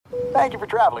Thank you for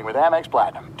traveling with Amex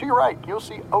Platinum. To your right, you'll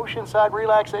see oceanside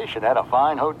relaxation at a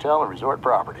fine hotel and resort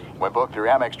property. When booked through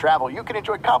Amex Travel, you can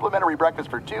enjoy complimentary breakfast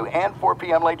for 2 and 4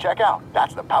 p.m. late checkout.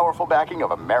 That's the powerful backing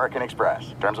of American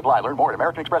Express. Terms apply. Learn more at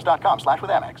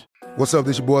americanexpress.com/withAmex. What's up?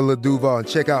 This your boy Lil Duval, and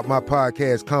check out my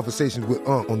podcast, Conversations with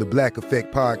Unc, on the Black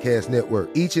Effect Podcast Network.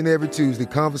 Each and every Tuesday,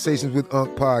 Conversations with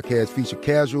Unc podcast feature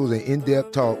casual and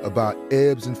in-depth talk about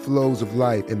ebbs and flows of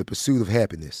life and the pursuit of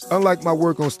happiness. Unlike my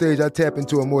work on stage, I tap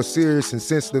into a more serious and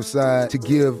sensitive side to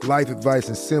give life advice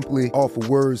and simply offer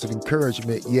words of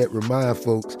encouragement, yet remind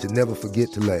folks to never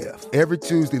forget to laugh. Every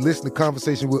Tuesday, listen to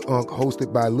Conversations with Unc,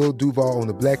 hosted by Lil Duval on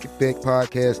the Black Effect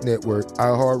Podcast Network,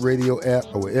 iHeartRadio app,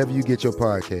 or wherever you get your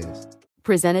podcasts.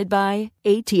 Presented by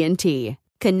AT&T.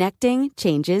 Connecting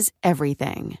changes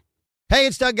everything. Hey,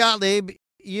 it's Doug Gottlieb.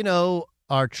 You know,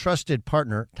 our trusted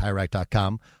partner,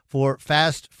 TireRack.com, for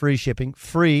fast, free shipping,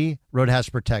 free road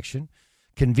hazard protection,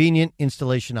 convenient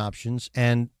installation options,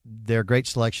 and their great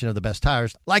selection of the best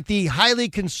tires, like the highly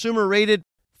consumer-rated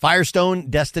Firestone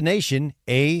Destination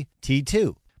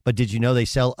AT2. But did you know they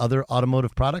sell other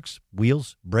automotive products?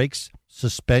 Wheels, brakes,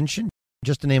 suspension,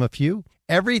 just to name a few.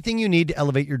 Everything you need to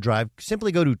elevate your drive.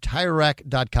 Simply go to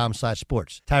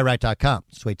TireRack.com/sports. TireRack.com.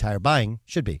 It's the way tire buying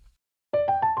should be.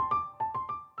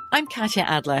 I'm Katya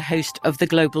Adler, host of The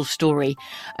Global Story.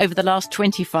 Over the last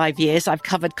 25 years, I've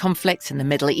covered conflicts in the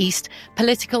Middle East,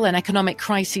 political and economic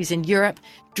crises in Europe,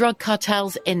 drug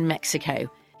cartels in Mexico.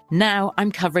 Now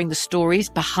I'm covering the stories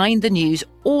behind the news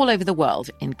all over the world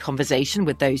in conversation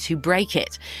with those who break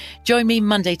it. Join me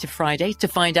Monday to Friday to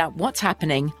find out what's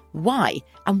happening, why,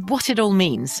 and what it all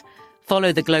means.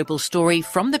 Follow The Global Story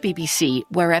from the BBC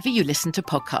wherever you listen to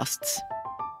podcasts.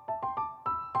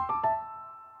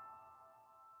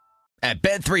 At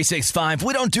Bet365,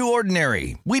 we don't do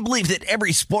ordinary. We believe that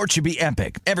every sport should be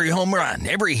epic. Every home run,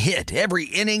 every hit, every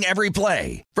inning, every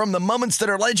play. From the moments that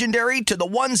are legendary to the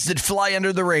ones that fly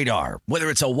under the radar. Whether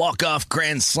it's a walk-off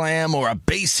grand slam or a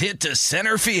base hit to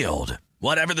center field.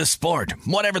 Whatever the sport,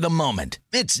 whatever the moment.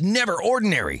 It's never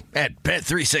ordinary at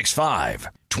Bet365.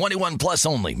 21 plus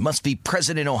only. Must be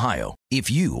present in Ohio. If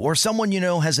you or someone you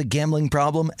know has a gambling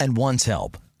problem and wants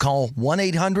help, call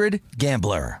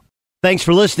 1-800-GAMBLER. Thanks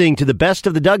for listening to the Best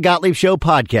of the Doug Gottlieb Show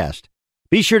podcast.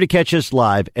 Be sure to catch us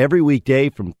live every weekday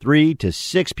from 3 to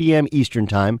 6 p.m. Eastern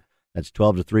Time. That's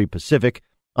 12 to 3 Pacific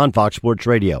on Fox Sports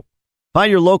Radio. Find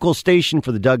your local station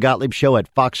for the Doug Gottlieb Show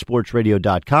at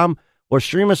foxsportsradio.com or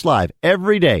stream us live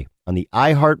every day on the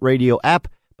iHeartRadio app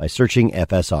by searching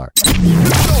FSR.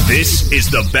 This is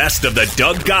the Best of the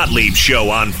Doug Gottlieb Show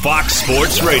on Fox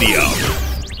Sports Radio.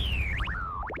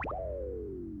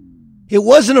 It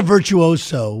wasn't a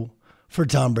virtuoso for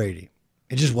Tom Brady.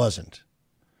 It just wasn't.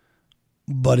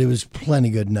 But it was plenty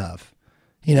good enough.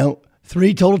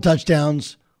 3 total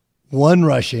touchdowns, 1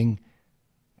 rushing,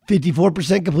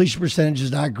 54% completion percentage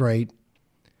is not great,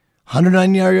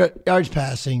 190 yards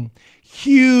passing,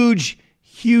 huge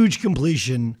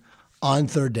completion on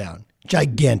third down.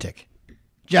 Gigantic.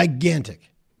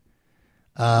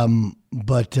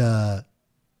 But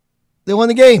they won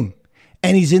the game.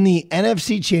 And he's in the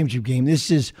NFC Championship game. This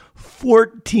is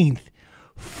 14th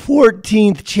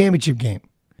championship game.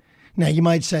 Now, you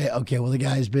might say, okay, well, the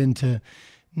guy's been to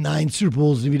 9 Super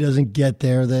Bowls. If he doesn't get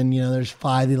there, then, there's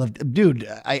 5 they left. Dude,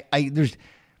 I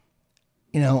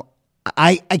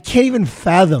can't even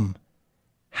fathom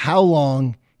how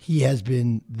long he has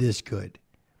been this good.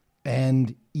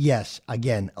 And yes,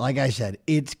 again, like I said,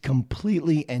 it's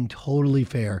completely and totally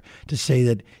fair to say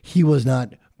that he was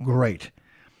not great.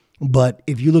 But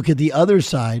if you look at the other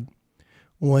side,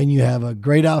 when you have a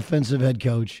great offensive head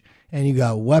coach and you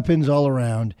got weapons all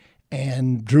around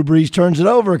and Drew Brees turns it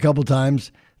over a couple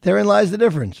times, therein lies the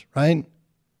difference, right?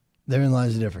 Therein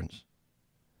lies the difference.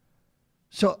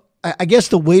 So I guess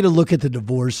the way to look at the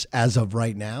divorce as of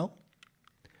right now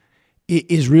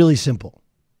is really simple.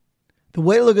 The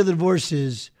way to look at the divorce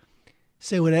is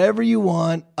say whatever you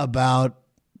want about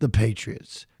the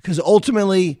Patriots, because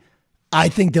ultimately I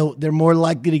think they're more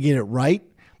likely to get it right.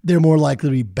 They're more likely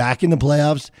to be back in the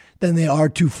playoffs than they are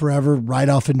to forever ride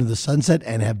off into the sunset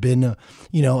and have been, a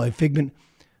figment.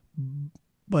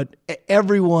 But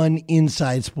everyone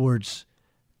inside sports,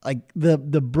 like the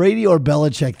Brady or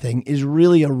Belichick thing, is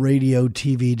really a radio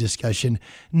TV discussion,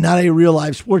 not a real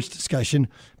life sports discussion.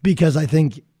 Because I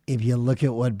think if you look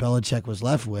at what Belichick was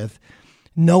left with,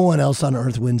 no one else on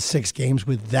earth wins 6 games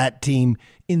with that team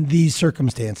in these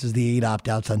circumstances, the 8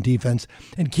 opt-outs on defense,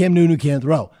 and Cam Newton who can't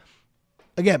throw.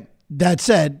 Again, that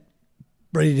said,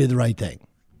 Brady did the right thing,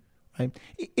 right?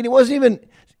 And it wasn't even,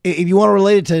 if you want to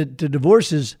relate it to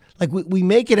divorces, like we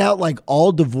make it out like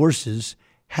all divorces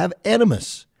have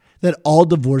animus. that all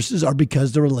divorces are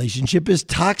because the relationship is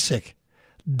toxic.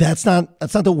 That's not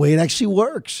the way it actually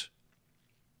works.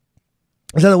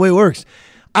 That's not the way it works.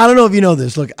 I don't know if you know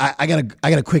this. Look, I got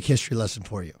a quick history lesson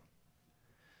for you.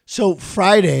 So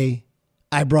Friday,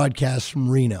 I broadcast from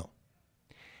Reno.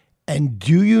 And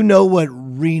do you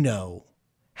know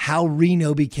how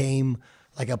Reno became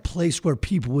like a place where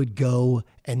people would go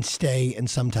and stay and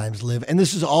sometimes live? And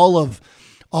this is all of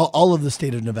the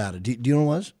state of Nevada. Do you know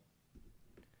what it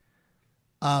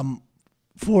was?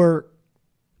 For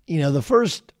the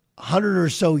first 100 or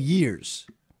so years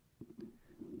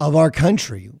of our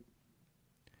country,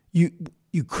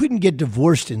 you couldn't get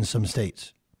divorced in some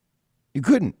states. You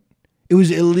couldn't. It was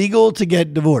illegal to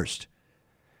get divorced.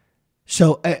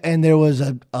 So, and there was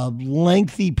a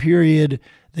lengthy period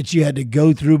that you had to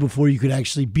go through before you could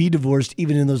actually be divorced,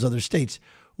 even in those other states.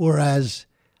 Whereas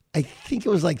I think it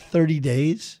was like 30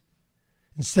 days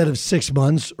instead of 6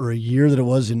 months or a year that it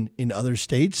was in other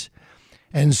states.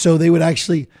 And so they would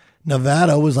actually,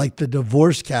 Nevada was like the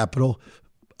divorce capital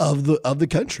of the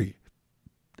country.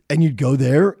 And you'd go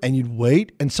there and you'd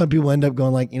wait. And some people end up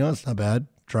going like, it's not bad.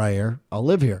 Dry air. I'll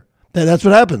live here. That's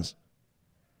what happens.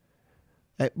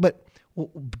 But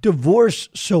divorce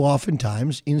so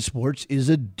oftentimes in sports is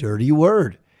a dirty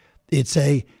word. It's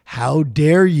a, how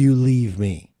dare you leave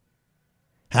me?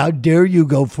 How dare you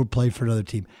go play for another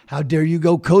team? How dare you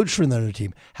go coach for another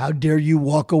team? How dare you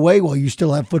walk away while you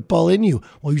still have football in you,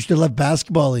 while you still have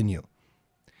basketball in you?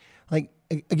 Like,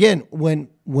 again, when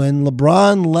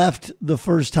LeBron left the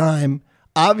first time,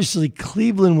 obviously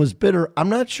Cleveland was bitter. I'm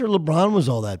not sure LeBron was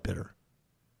all that bitter.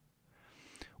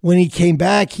 When he came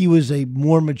back, he was a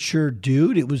more mature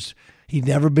dude. He'd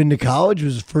never been to college. It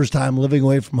was his first time living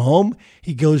away from home.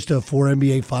 He goes to 4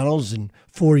 NBA finals in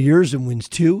 4 years and wins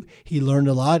 2. He learned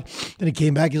a lot. Then he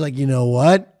came back. He's like, you know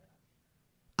what?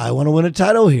 I want to win a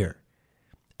title here.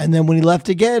 And then when he left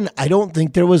again, I don't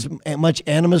think there was much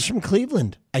animus from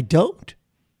Cleveland. I don't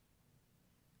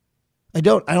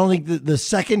think that the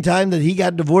second time that he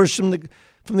got divorced from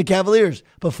the Cavaliers,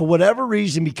 but for whatever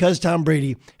reason, because Tom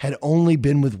Brady had only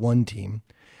been with one team,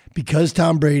 because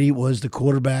Tom Brady was the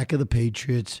quarterback of the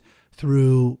Patriots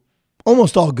through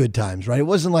almost all good times, right? It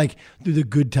wasn't like through the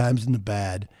good times and the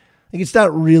bad. Like, it's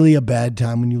not really a bad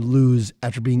time when you lose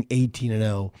after being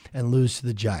 18-0 and lose to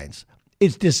the Giants.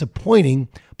 It's disappointing,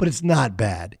 but it's not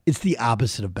bad. It's the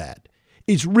opposite of bad.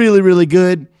 It's really, really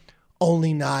good,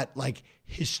 only not like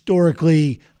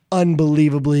historically,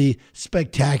 unbelievably,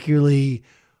 spectacularly,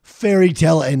 fairy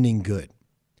tale ending good.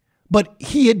 But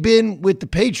he had been with the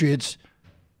Patriots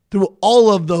through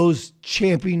all of those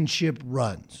championship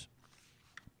runs.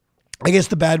 I guess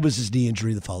the bad was his knee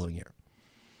injury the following year.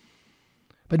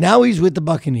 But now he's with the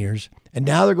Buccaneers, and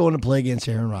now they're going to play against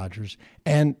Aaron Rodgers.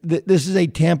 And this is a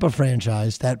Tampa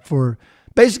franchise that for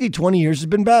basically 20 years has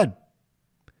been bad.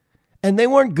 And they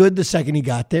weren't good the second he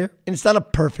got there. And it's not a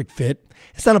perfect fit.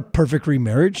 It's not a perfect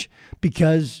remarriage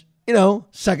because,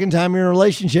 second time you're in a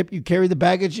relationship, you carry the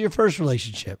baggage of your first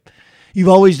relationship. You've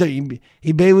always done.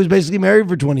 He was basically married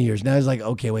for 20 years. Now he's like,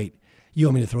 okay, wait, you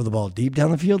want me to throw the ball deep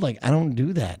down the field? Like, I don't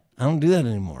do that. I don't do that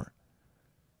anymore.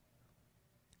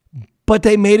 But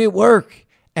they made it work,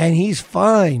 and he's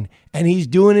fine, and he's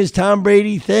doing his Tom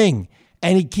Brady thing,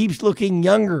 and he keeps looking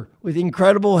younger with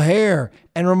incredible hair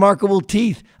and remarkable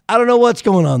teeth. I don't know what's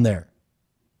going on there.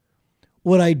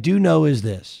 What I do know is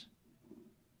this.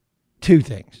 2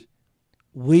 things.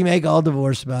 We make all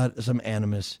divorce about some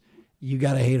animus. You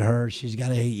got to hate her. She's got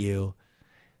to hate you.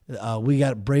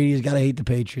 Brady's got to hate the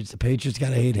Patriots. The Patriots got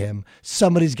to hate him.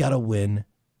 Somebody's got to win.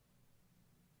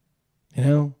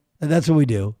 And that's what we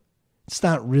do. It's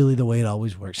not really the way it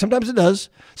always works. Sometimes it does.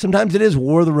 Sometimes it is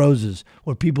War of the Roses,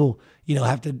 where people,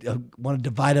 have to want to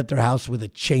divide up their house with a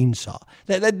chainsaw.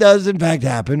 That does, in fact,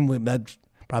 happen. That's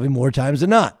probably more times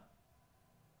than not.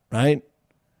 Right?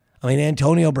 I mean,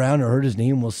 Antonio Brown hurt his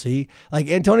knee, and we'll see. Like,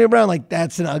 Antonio Brown, like,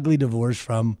 that's an ugly divorce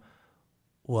from,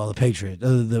 the Patriots,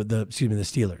 the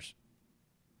Steelers.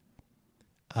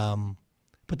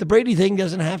 But the Brady thing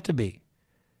doesn't have to be.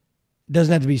 It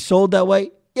doesn't have to be sold that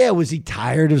way. Yeah, was he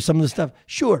tired of some of the stuff?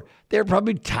 Sure. They're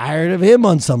probably tired of him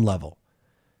on some level.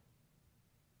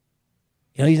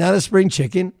 He's not a spring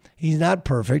chicken. He's not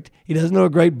perfect. He doesn't know a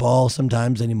great ball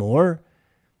sometimes anymore.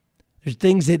 There's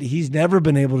things that he's never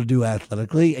been able to do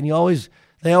athletically, and they always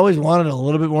wanted a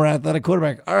little bit more athletic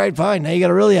quarterback. All right, fine. Now you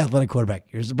got a really athletic quarterback.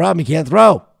 Here's the problem. He can't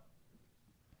throw.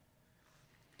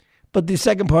 But the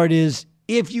second part is,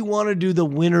 if you want to do the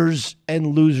winners and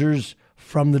losers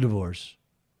from the divorce,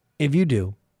 if you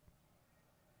do,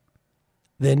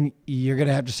 then you're going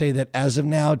to have to say that as of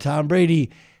now, Tom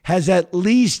Brady has at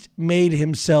least made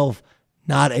himself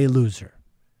not a loser.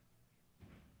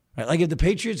 Right? Like if the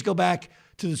Patriots go back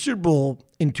to the Super Bowl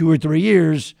in 2 or 3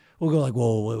 years, we'll go like,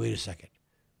 whoa, wait a second.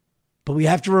 But we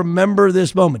have to remember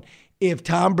this moment. If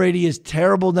Tom Brady is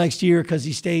terrible next year because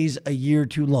he stays a year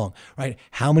too long, right?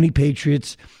 How many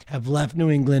Patriots have left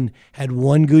New England, had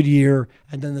one good year,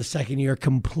 and then the second year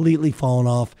completely fallen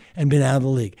off and been out of the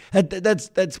league?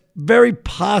 That's very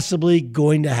possibly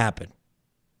going to happen.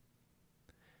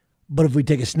 But if we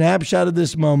take a snapshot of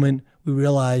this moment, we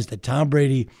realize that Tom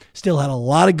Brady still had a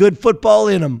lot of good football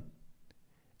in him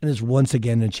and is once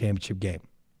again in a championship game.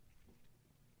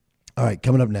 All right,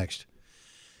 coming up next.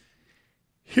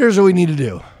 Here's what we need to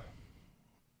do.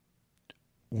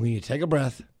 We need to take a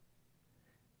breath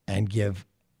and give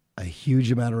a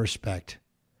huge amount of respect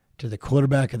to the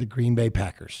quarterback of the Green Bay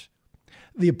Packers.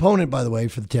 The opponent, by the way,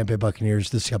 for the Tampa Bay Buccaneers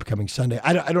this upcoming Sunday.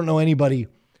 I don't know anybody.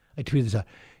 I tweeted this out.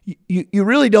 You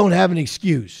really don't have an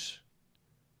excuse.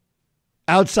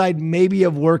 Outside maybe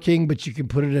of working, but you can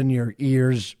put it in your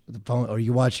ears, the phone, or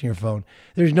you're watching your phone.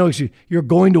 There's no excuse. You're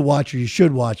going to watch, or you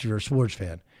should watch if you're a sports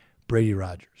fan, Brady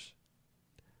Rodgers.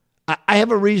 I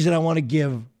have a reason I want to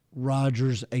give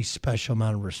Rodgers a special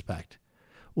amount of respect.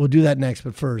 We'll do that next,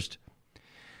 but first,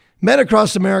 men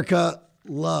across America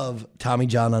love Tommy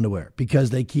John underwear because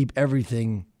they keep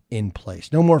everything in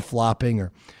place. No more flopping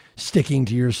or sticking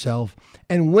to yourself.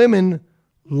 And women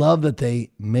love that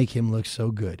they make him look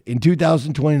so good. In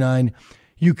 2029,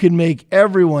 you can make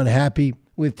everyone happy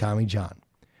with Tommy John.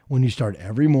 When you start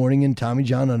every morning in Tommy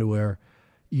John underwear,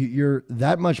 you're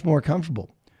that much more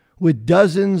comfortable. With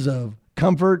dozens of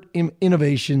comfort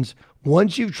innovations,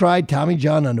 once you've tried Tommy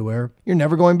John underwear, you're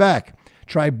never going back.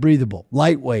 Try breathable,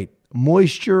 lightweight,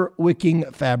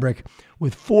 moisture-wicking fabric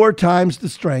with 4 times the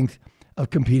strength of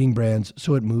competing brands,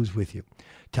 so it moves with you.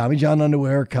 Tommy John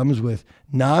underwear comes with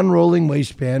non-rolling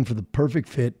waistband for the perfect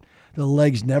fit. The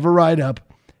legs never ride up,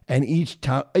 and each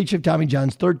of Tommy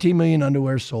John's 13 million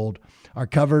underwear sold are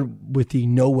covered with the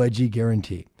no wedgie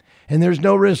guarantee. And there's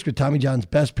no risk with Tommy John's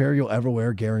best pair you'll ever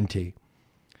wear guarantee,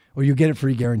 or you get it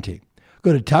free guarantee.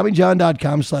 Go to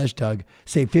TommyJohn.com/Doug.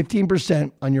 Save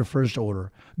 15% on your first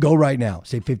order. Go right now.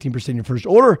 Save 15% on your first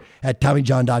order at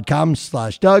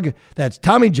TommyJohn.com/Doug. That's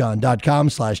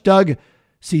TommyJohn.com/Doug.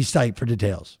 See site for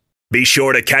details. Be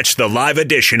sure to catch the live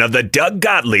edition of the Doug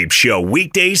Gottlieb Show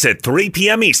weekdays at 3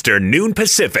 p.m. Eastern, noon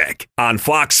Pacific on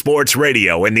Fox Sports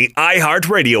Radio and the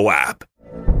iHeartRadio app.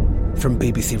 From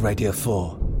BBC Radio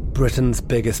 4, Britain's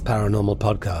biggest paranormal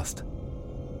podcast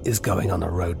is going on a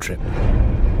road trip.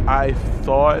 I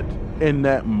thought in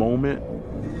that moment,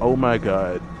 oh my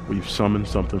God, we've summoned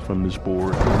something from this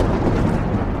board.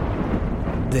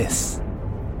 This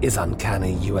is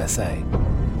Uncanny USA.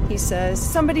 He says,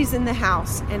 somebody's in the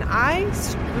house, and I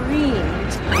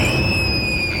screamed.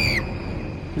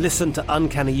 Listen to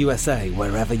Uncanny USA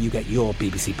wherever you get your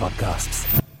BBC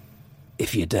podcasts,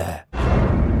 if you dare.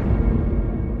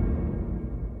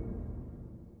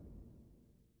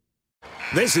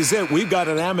 This is it. We've got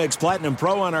an Amex Platinum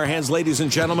Pro on our hands, ladies and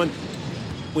gentlemen.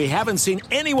 We haven't seen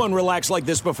anyone relax like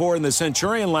this before in the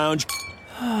Centurion Lounge.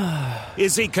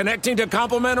 Is he connecting to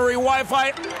complimentary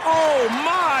Wi-Fi? Oh,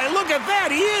 my! Look at that!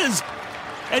 He is!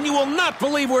 And you will not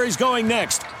believe where he's going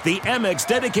next. The Amex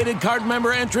dedicated card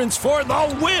member entrance for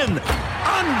the win!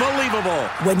 Unbelievable!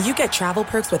 When you get travel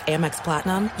perks with Amex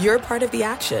Platinum, you're part of the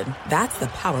action. That's the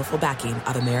powerful backing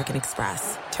of American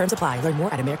Express. Terms apply. Learn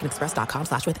more at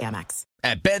americanexpress.com/withAmex.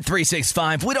 At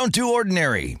Bet365, we don't do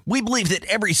ordinary. We believe that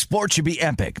every sport should be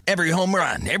epic. Every home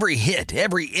run, every hit,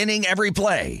 every inning, every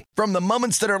play. From the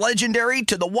moments that are legendary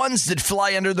to the ones that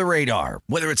fly under the radar.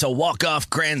 Whether it's a walk-off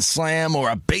grand slam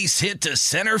or a base hit to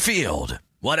center field.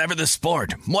 Whatever the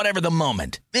sport, whatever the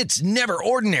moment, it's never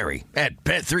ordinary at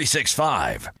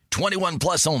Bet365. 21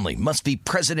 plus only. Must be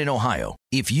present in Ohio.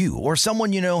 If you or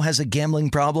someone you know has a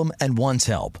gambling problem and wants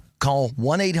help, call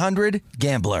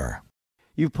 1-800-GAMBLER.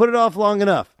 You've put it off long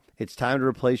enough. It's time to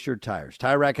replace your tires.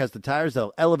 Tire Rack has the tires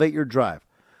that'll elevate your drive.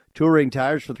 Touring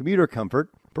tires for commuter comfort,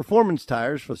 performance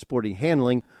tires for sporty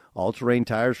handling, all-terrain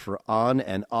tires for on-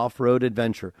 and off-road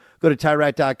adventure. Go to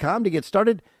TireRack.com to get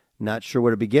started. Not sure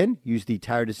where to begin? Use the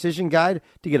Tire Decision Guide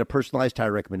to get a personalized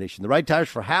tire recommendation. The right tires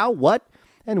for how, what,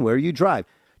 and where you drive.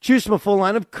 Choose from a full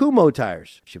line of Kumho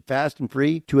tires. Ship fast and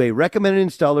free to a recommended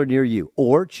installer near you.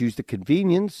 Or choose the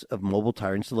convenience of mobile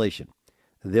tire installation.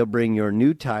 They'll bring your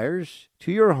new tires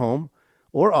to your home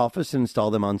or office and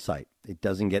install them on site. It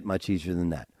doesn't get much easier than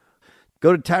that.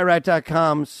 Go to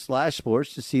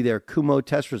TireRack.com/sports to see their Kumho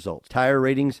test results, tire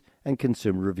ratings, and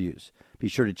consumer reviews. Be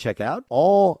sure to check out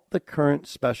all the current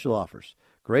special offers.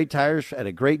 Great tires at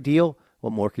a great deal.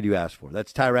 What more could you ask for?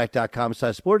 That's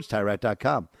TireRack.com/sports,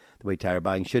 TireRack.com, the way tire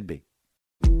buying should be.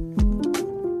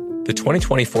 The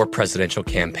 2024 presidential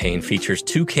campaign features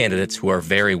two candidates who are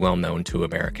very well known to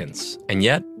Americans. And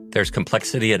yet, there's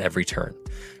complexity at every turn.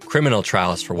 Criminal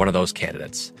trials for one of those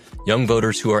candidates. Young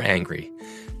voters who are angry.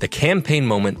 The Campaign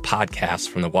Moment podcast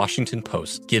from the Washington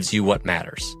Post gives you what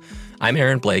matters. I'm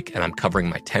Aaron Blake, and I'm covering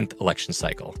my 10th election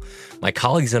cycle. My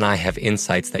colleagues and I have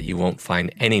insights that you won't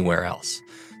find anywhere else.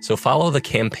 So follow The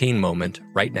Campaign Moment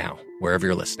right now, wherever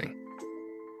you're listening.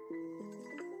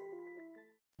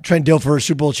 Trent Dilfer,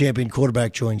 Super Bowl champion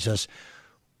quarterback, joins us.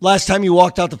 Last time you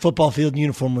walked out the football field in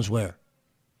uniform was where?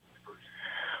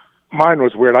 Mine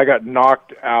was weird. I got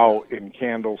knocked out in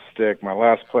Candlestick. My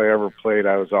last play I ever played,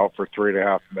 I was out for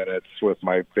 3.5 minutes with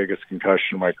my biggest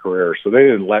concussion of my career. So they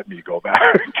didn't let me go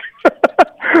back.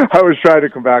 I was trying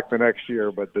to come back the next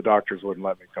year, but the doctors wouldn't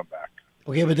let me come back.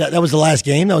 Okay, but that was the last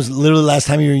game? That was literally the last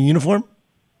time you were in uniform?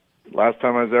 Last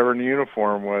time I was ever in a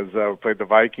uniform was we played the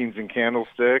Vikings in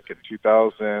Candlestick in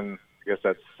 2000, I guess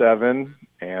that's 7,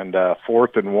 and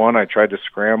 4th and 1, I tried to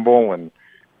scramble, and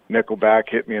nickelback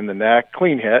hit me in the neck.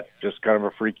 Clean hit, just kind of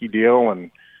a freaky deal,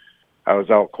 and I was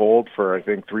out cold for, I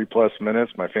think, 3+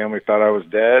 minutes. My family thought I was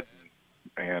dead,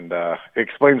 and it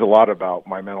explains a lot about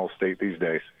my mental state these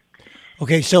days.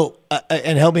 Okay, so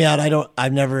and help me out.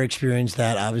 I've never experienced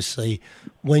that. Obviously,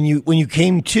 when you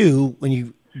came to,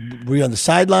 were you on the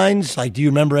sidelines? Like, do you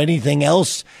remember anything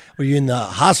else? Were you in the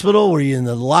hospital? Were you in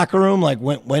the locker room? Like,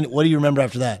 when? What do you remember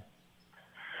after that?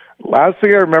 Last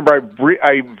thing I remember,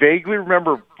 I vaguely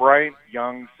remember Bryant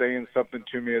Young saying something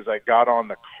to me as I got on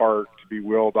the cart to be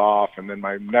wheeled off, and then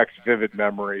my next vivid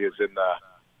memory is in the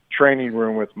training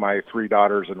room with my 3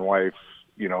 daughters and wife,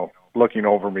 looking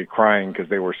over me crying because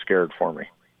they were scared for me.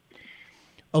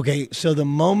 Okay, so the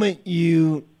moment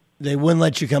they wouldn't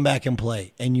let you come back and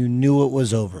play, and you knew it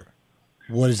was over,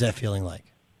 what is that feeling like?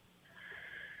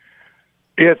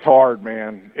 It's hard,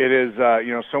 man. It is,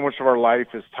 so much of our life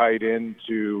is tied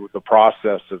into the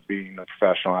process of being a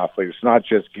professional athlete. It's not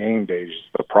just game days,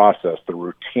 it's the process, the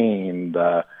routine,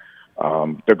 the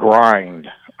grind,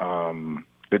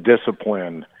 the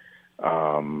discipline,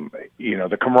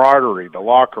 the camaraderie, the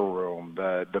locker room,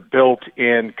 the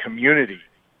built-in community.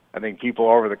 I think people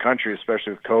all over the country,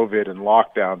 especially with COVID and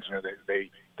lockdowns,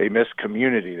 they miss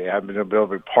community. They haven't been able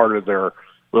to be part of their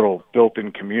little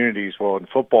built-in communities. Well, in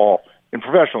football, in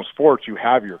professional sports, you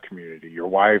have your community. Your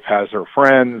wife has her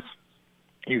friends.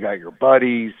 You got your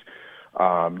buddies.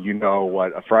 You know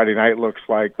what a Friday night looks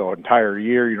like the entire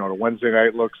year. You know what a Wednesday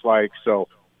night looks like. So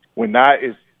when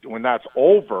that's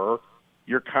over,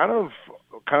 you're kind of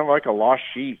like a lost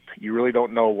sheep. You really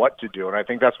don't know what to do. And I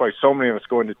think that's why so many of us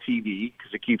go into TV,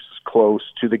 because it keeps us close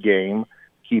to the game,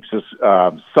 keeps us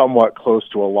somewhat close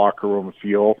to a locker room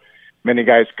feel. Many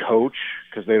guys coach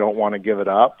because they don't want to give it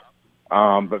up.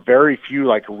 But very few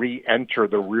re-enter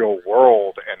the real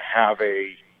world and have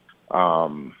a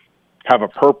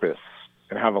purpose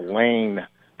and have a lane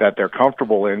that they're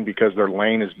comfortable in because their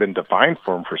lane has been defined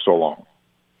for them for so long.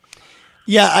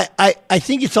 Yeah, I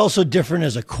think it's also different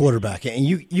as a quarterback, and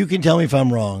you can tell me if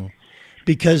I'm wrong,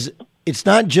 because it's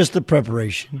not just the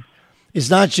preparation. It's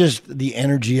not just the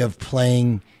energy of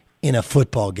playing in a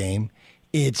football game.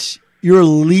 It's you're a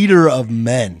leader of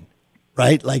men,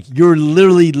 right? Like you're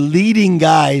literally leading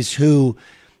guys who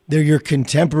they're your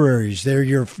contemporaries, they're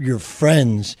your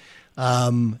friends.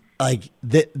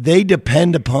 They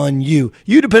depend upon you.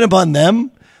 You depend upon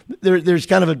them. There's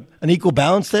kind of an equal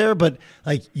balance there, but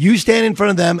you stand in front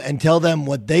of them and tell them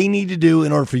what they need to do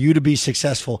in order for you to be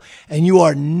successful. And you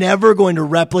are never going to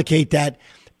replicate that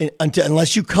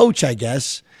unless you coach, I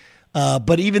guess.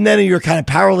 But even then you're kind of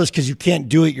powerless because you can't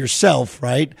do it yourself,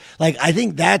 right? I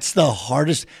think that's the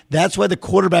hardest. That's why the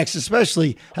quarterbacks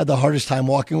especially have the hardest time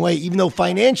walking away, even though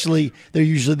financially they're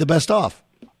usually the best off.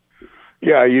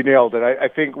 Yeah, you nailed it. I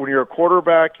think when you're a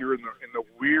quarterback, you're in the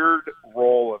weird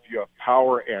role of you have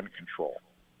power and control.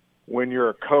 When you're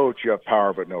a coach, you have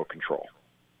power but no control,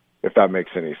 if that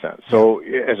makes any sense. So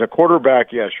as a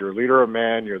quarterback, yes, you're a leader of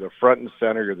men, you're the front and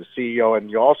center, you're the CEO,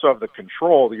 and you also have the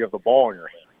control that you have the ball in your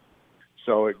hand.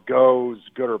 So it goes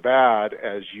good or bad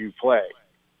as you play.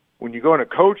 When you go into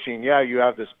coaching, you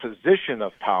have this position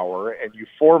of power and you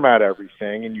format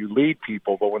everything and you lead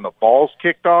people, but when the ball's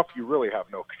kicked off, you really have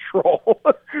no control.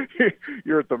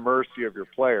 You're at the mercy of your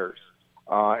players.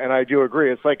 And I do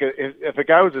agree. It's like if a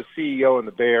guy was a CEO in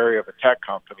the Bay Area of a tech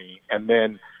company and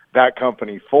then that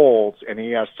company folds and he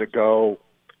has to go,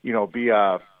 be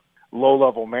a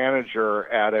low-level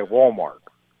manager at a Walmart.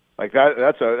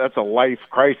 That's a life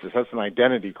crisis. That's an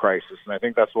identity crisis. And I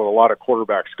think that's what a lot of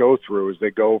quarterbacks go through is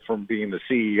they go from being the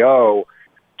CEO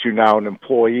to now an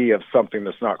employee of something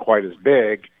that's not quite as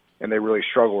big, and they really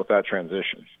struggle with that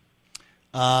transition.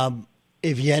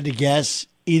 if you had to guess,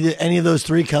 either any of those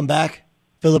three come back?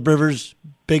 Phillip Rivers,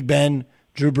 Big Ben,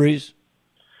 Drew Brees?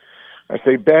 I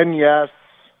say Ben, yes.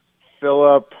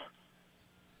 Phillip,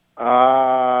 50-50,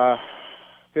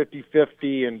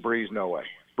 and Brees, no way.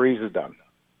 Brees is done.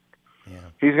 Yeah.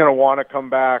 He's going to want to come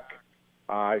back.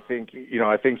 I think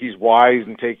he's wise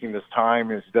in taking this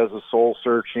time as he does the soul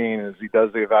searching, as he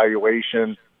does the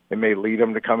evaluation. It may lead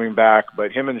him to coming back,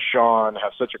 but him and Sean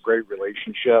have such a great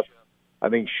relationship. I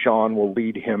think Sean will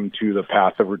lead him to the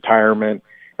path of retirement.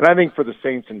 And I think for the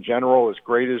Saints in general, as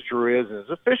great as Drew is and as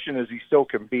efficient as he still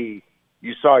can be,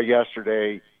 you saw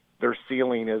yesterday their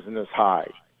ceiling isn't as high.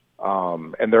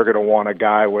 And they're going to want a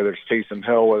guy, whether it's Taysom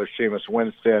Hill, whether it's Jameis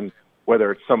Winston,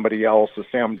 whether it's somebody else.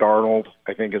 Sam Darnold,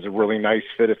 I think, is a really nice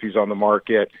fit if he's on the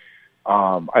market.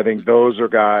 I think those are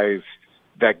guys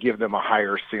that give them a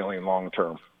higher ceiling long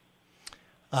term.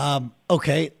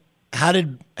 Okay. How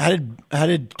did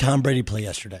Tom Brady play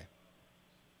yesterday?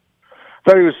 I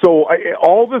thought he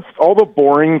was all the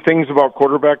boring things about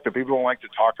quarterback that people don't like to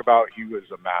talk about, he was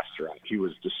a master at. He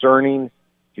was discerning,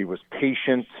 he was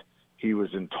patient, he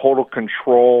was in total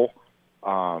control.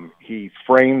 He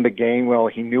framed the game well.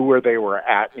 He knew where they were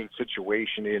at in each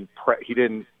situation. He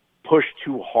didn't push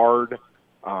too hard.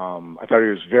 I thought he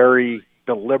was very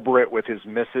deliberate with his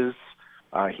misses.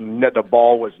 The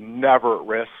ball was never at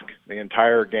risk the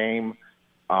entire game.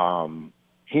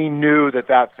 He knew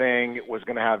that thing was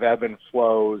going to have ebb and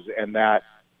flows, and that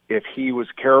if he was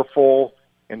careful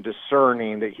and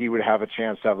discerning, that he would have a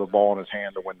chance to have the ball in his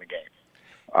hand to win the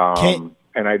game.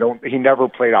 He never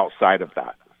played outside of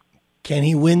that. Can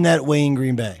he win that way in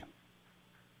Green Bay?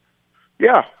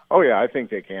 Yeah. Oh, yeah, I think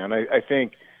they can.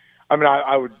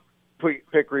 I would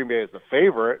pick Green Bay as the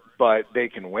favorite, but they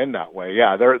can win that way.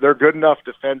 Yeah, they're good enough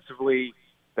defensively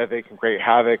that they can create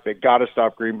havoc. They got to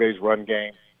stop Green Bay's run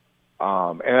game.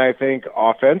 And I think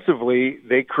offensively,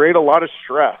 they create a lot of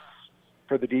stress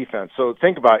for the defense. So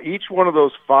think about each one of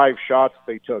those 5 shots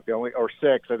they took, or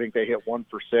 6. I think they hit 1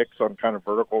 for 6 on kind of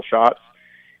vertical shots.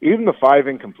 Even the 5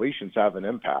 incompletions have an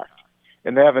impact.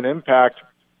 And they have an impact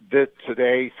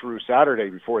today through Saturday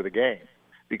before the game,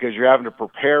 because you're having to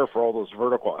prepare for all those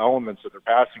vertical elements of their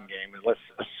passing game. And let's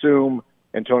assume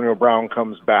Antonio Brown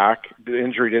comes back. The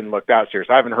injury didn't look that serious.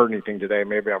 I haven't heard anything today.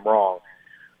 Maybe I'm wrong.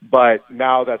 But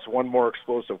now that's one more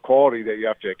explosive quality that you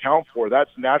have to account for. That's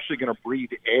naturally going to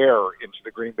breathe air into the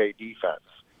Green Bay defense.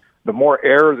 The more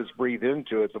air that's breathed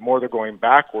into it, the more they're going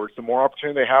backwards, the more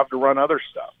opportunity they have to run other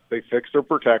stuff. They fix their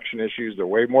protection issues. They're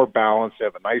way more balanced. They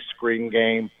have a nice screen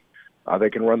game.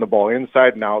 They can run the ball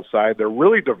inside and outside. They're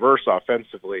really diverse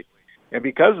offensively. And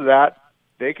because of that,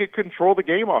 they could control the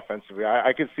game offensively.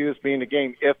 I could see this being a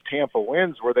game, if Tampa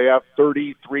wins, where they have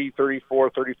 33, 34,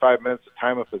 35 minutes of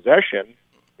time of possession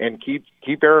and keep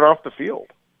Aaron off the field.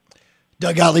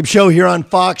 Doug Gottlieb Show here on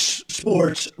Fox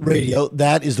Sports Radio.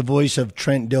 That is the voice of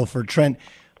Trent Dilfer. Trent,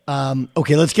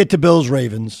 okay, let's get to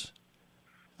Bills-Ravens.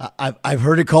 I've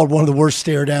heard it called one of the worst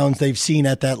stare downs they've seen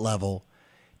at that level.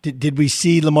 Did we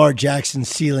see Lamar Jackson's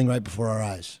ceiling right before our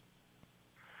eyes?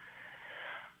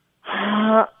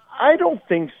 I don't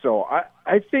think so.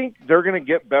 I think they're going to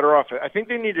get better off. I think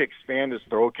they need to expand his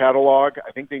throw catalog.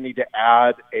 I think they need to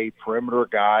add a perimeter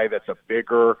guy that's a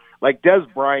bigger, like Des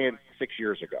Bryant 6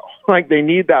 years ago. Like, they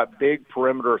need that big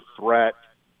perimeter threat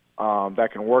that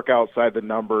can work outside the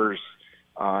numbers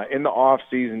in the off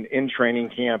season, in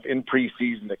training camp, in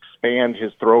preseason, expand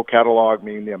his throw catalog,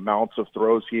 meaning the amounts of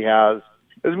throws he has.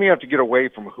 Doesn't mean you have to get away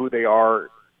from who they are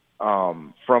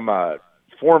from a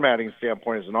formatting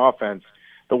standpoint as an offense.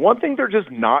 The one thing they're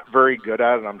just not very good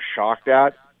at, and I'm shocked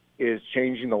at, is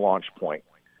changing the launch point.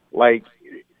 Like,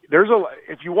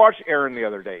 if you watch Aaron the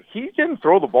other day, he didn't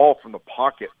throw the ball from the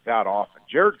pocket that often.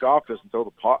 Jared Goff doesn't throw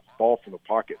the ball from the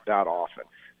pocket that often.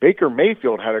 Baker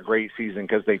Mayfield had a great season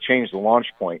because they changed the launch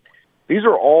point. These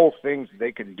are all things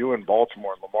they can do in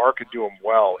Baltimore, and Lamar could do them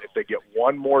well if they get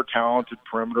one more talented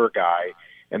perimeter guy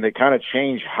and they kind of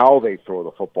change how they throw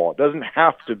the football. It doesn't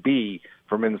have to be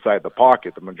from inside the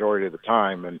pocket the majority of the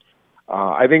time. And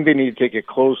I think they need to take a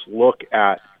close look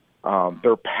at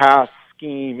their pass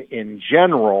scheme in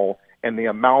general and the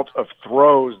amount of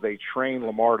throws they train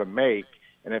Lamar to make.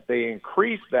 And if they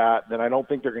increase that, then I don't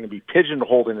think they're going to be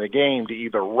pigeonholed in the game to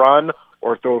either run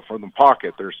or throw from the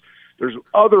pocket. There's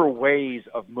other ways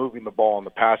of moving the ball in the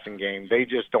passing game. They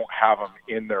just don't have them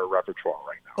in their repertoire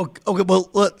right now. Okay, well,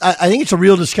 look, I think it's a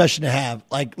real discussion to have.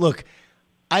 Like, look,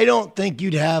 I don't think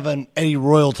you'd have an Eddie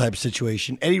Royal type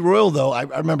situation. Eddie Royal, though, I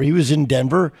remember he was in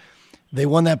Denver. They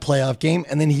won that playoff game,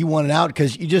 and then he won it out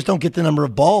because you just don't get the number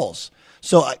of balls.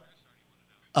 So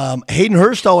Hayden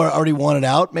Hurst already wanted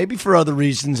out, maybe for other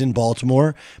reasons in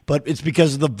Baltimore, but it's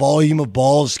because of the volume of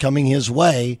balls coming his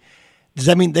way. Does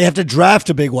that mean they have to draft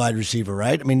a big wide receiver,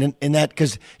 right? I mean, in that,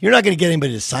 because you're not going to get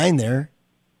anybody to sign there.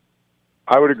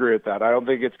 I would agree with that. I don't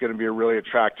think it's going to be a really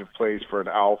attractive place for an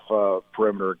alpha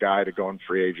perimeter guy to go in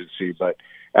free agency. But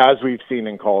as we've seen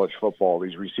in college football,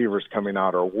 these receivers coming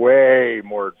out are way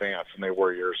more advanced than they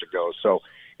were years ago. So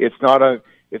it's not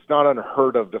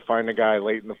unheard of to find a guy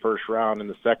late in the first round, in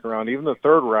the second round, even the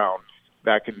third round,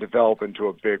 that can develop into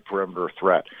a big perimeter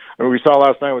threat. I mean, we saw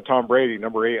last night with Tom Brady,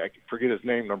 number 8, I forget his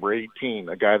name, number 18,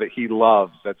 a guy that he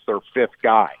loves. That's their 5th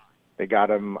guy. They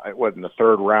got him, in the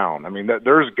third round. I mean,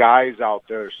 there's guys out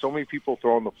there. There's so many people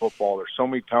throwing the football. There's so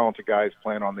many talented guys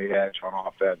playing on the edge on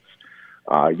offense.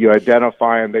 You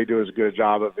identify them. They do as good a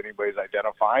job of anybody's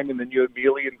identifying, and then you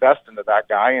immediately invest into that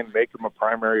guy and make him a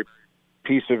primary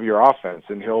piece of your offense.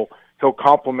 And he'll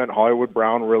complement Hollywood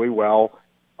Brown really well.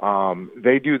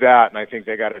 They do that, and I think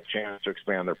they got a chance to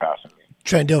expand their passing game.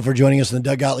 Trent Dilfer joining us on the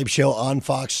Doug Gottlieb Show on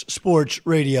Fox Sports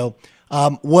Radio.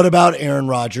 What about Aaron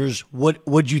Rodgers? What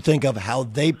would you think of how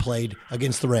they played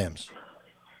against the Rams?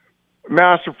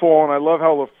 Masterful, and I love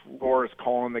how LaFleur is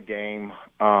calling the game.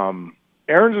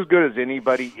 Aaron's as good as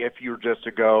anybody if you're just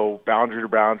to go boundary to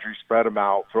boundary, spread them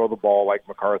out, throw the ball like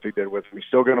McCarthy did with him. He's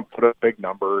still going to put up big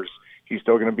numbers. He's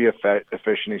still going to be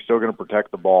efficient. He's still going to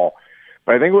protect the ball.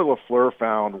 But I think what LaFleur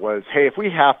found was, hey, if we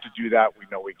have to do that, we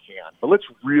know we can. But let's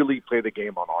really play the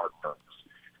game on our terms.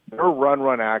 Their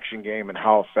run action game and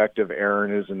how effective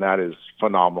Aaron is, and that is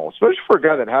phenomenal, especially for a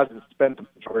guy that hasn't spent the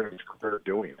majority of his career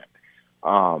doing it.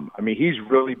 I mean, he's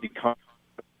really become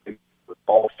with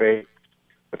ball fake,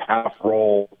 with half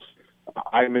rolls,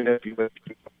 eye manipulation.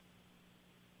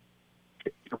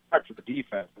 Back to the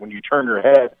defense. When you turn your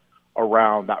head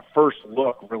around, that first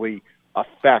look really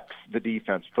affects the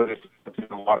defense, puts it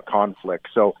in a lot of conflict.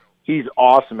 So he's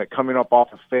awesome at coming up off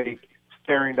a fake,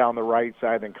 staring down the right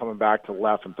side, then coming back to the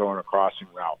left and throwing a crossing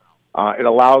route. It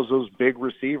allows those big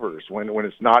receivers, when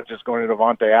it's not just going to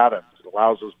Devontae Adams, it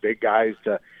allows those big guys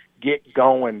to get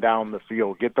going down the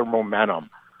field, get their momentum.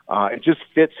 It just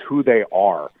fits who they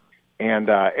are. And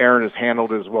Aaron has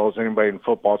handled it as well as anybody in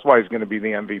football. That's why he's going to be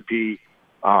the MVP.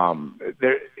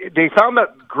 They found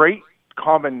that great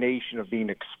combination of being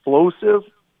explosive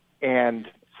and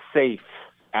safe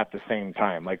at the same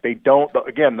time. Like, they don't,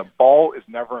 again, the ball is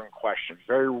never in question.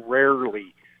 Very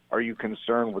rarely are you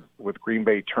concerned with Green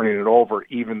Bay turning it over,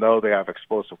 even though they have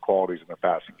explosive qualities in the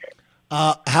passing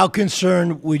game. How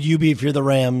concerned would you be if you're the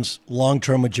Rams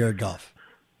long-term with Jared Goff?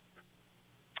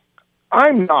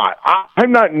 I'm not.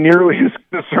 I'm not nearly as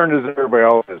concerned as everybody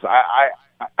else is.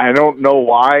 I don't know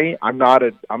why. I'm not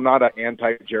an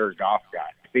anti-Jared Goff guy.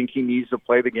 I think he needs to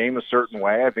play the game a certain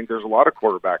way. I think there's a lot of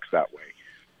quarterbacks that way.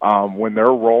 When they're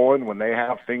rolling, when they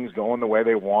have things going the way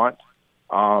they want,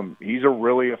 he's a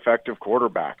really effective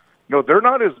quarterback. No, they're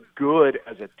not as good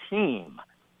as a team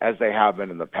as they have been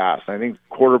in the past. I think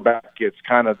quarterback gets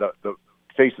kind of the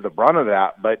face of the brunt of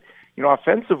that. But,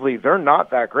 offensively, they're not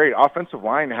that great. Offensive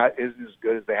line isn't as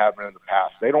good as they have been in the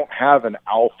past. They don't have an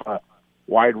alpha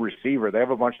wide receiver. They have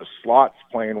a bunch of slots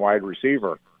playing wide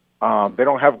receiver. They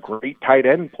don't have great tight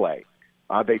end play.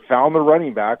 They found the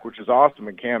running back, which is awesome,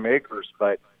 in Cam Akers,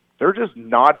 but they're just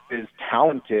not as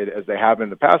talented as they have in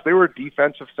the past. They were a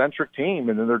defensive-centric team,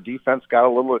 and then their defense got a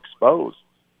little exposed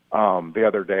the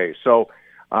other day. So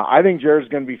I think Jared's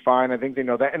going to be fine. I think they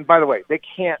know that. And by the way, they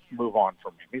can't move on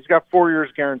from him. He's got 4 years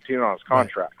guaranteed on his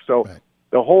contract. Right. So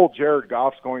the whole Jared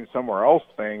Goff's going somewhere else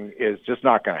thing is just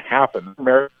not going to happen. They're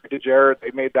married to Jared.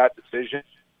 They made that decision.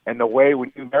 And the way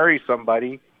when you marry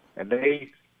somebody and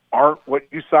they aren't what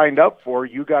you signed up for,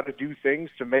 you got to do things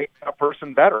to make that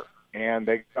person better. And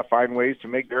they got to find ways to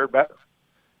make Jared better.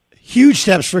 Huge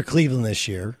steps for Cleveland this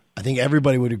year. I think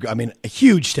everybody would agree. I mean,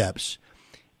 huge steps.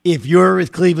 If you're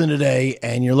with Cleveland today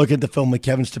and you're looking at the film with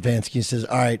Kevin Stefanski and says,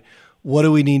 all right, what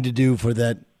do we need to do for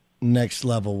that next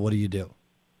level? What do you do?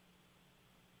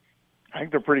 I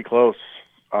think they're pretty close.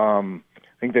 I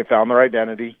think they found their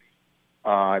identity.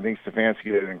 I think Stefanski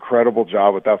did an incredible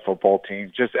job with that football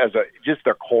team, just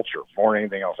their culture more than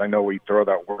anything else. I know we throw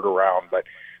that word around, but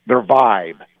their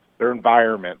vibe, their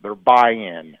environment, their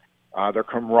buy-in, their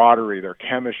camaraderie, their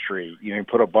chemistry, you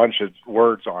put a bunch of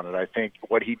words on it. I think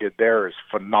what he did there is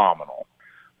phenomenal.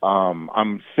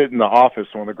 I'm sitting in the office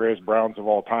with one of the greatest Browns of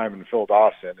all time in Phil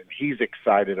Dawson, and he's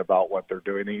excited about what they're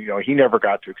doing. He never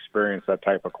got to experience that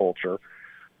type of culture.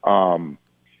 And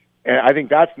I think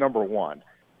that's number one.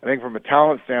 I think from a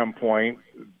talent standpoint,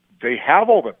 they have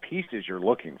all the pieces you're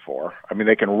looking for. I mean,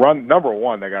 they can run. Number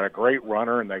one, they got a great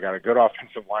runner, and they got a good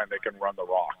offensive line. They can run the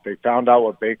rock. They found out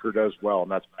what Baker does well,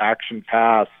 and that's action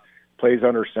pass, plays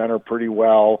under center pretty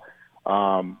well,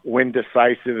 when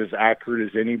decisive, as accurate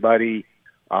as anybody,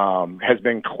 has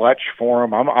been clutch for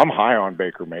him. I'm high on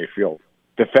Baker Mayfield.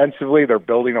 Defensively, they're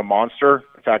building a monster.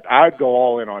 In fact, I'd go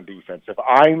all in on defense. If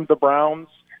I'm the Browns,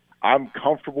 I'm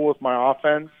comfortable with my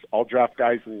offense. I'll draft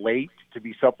guys late to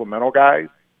be supplemental guys,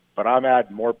 but I'm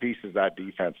adding more pieces to that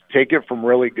defense. Take it from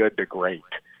really good to great.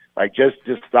 Like, just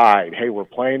decide, hey, we're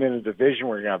playing in a division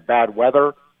where you're going to have bad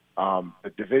weather.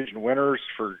 The division winners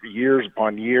for years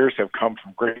upon years have come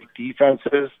from great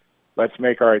defenses. Let's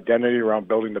make our identity around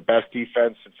building the best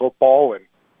defense in football and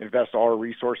invest all our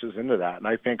resources into that. And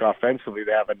I think offensively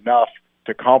they have enough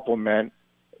to complement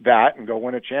that and go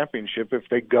win a championship if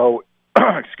they go,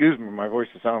 excuse me, my voice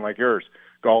is sounding like yours,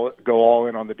 go all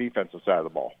in on the defensive side of the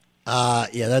ball. Yeah,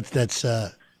 it's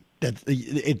not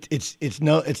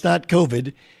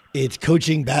COVID. It's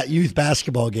coaching youth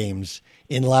basketball games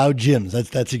in loud gyms.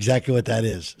 That's exactly what that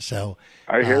is. So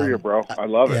I hear you, bro. I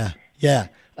love it. Yeah.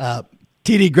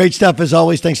 TD, great stuff as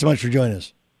always. Thanks so much for joining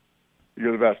us.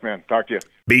 You're the best, man. Talk to you.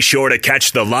 Be sure to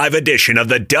catch the live edition of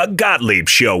the Doug Gottlieb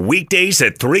Show weekdays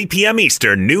at 3 p.m.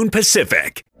 Eastern, noon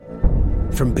Pacific.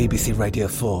 From BBC Radio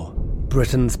 4,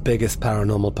 Britain's biggest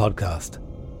paranormal podcast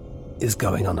is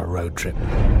going on a road trip.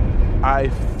 I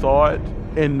thought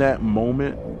in that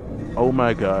moment, oh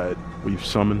my God, we've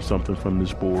summoned something from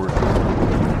this board.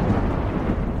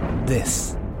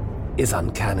 This is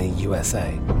Uncanny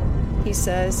USA. He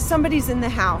says, somebody's in the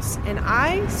house, and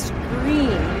I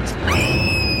screamed.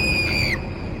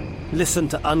 Listen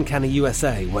to Uncanny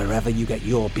USA wherever you get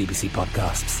your BBC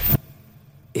podcasts,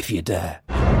 if you dare.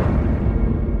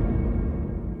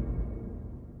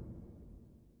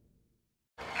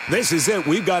 This is it.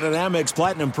 We've got an Amex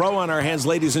Platinum Pro on our hands,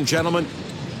 ladies and gentlemen.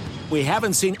 We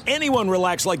haven't seen anyone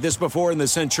relax like this before in the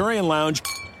Centurion Lounge.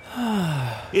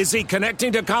 Is he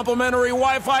connecting to complimentary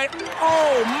Wi-Fi?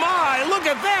 Oh, my! Look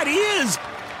at that! He is!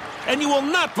 And you will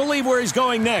not believe where he's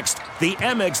going next. The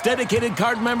Amex dedicated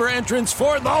card member entrance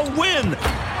for the win!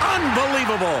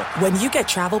 Unbelievable! When you get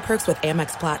travel perks with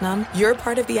Amex Platinum, you're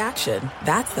part of the action.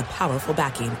 That's the powerful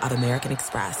backing of American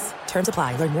Express. Terms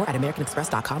apply. Learn more at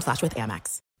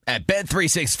americanexpress.com/withAmex. At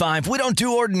Bet365, we don't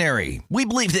do ordinary. We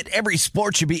believe that every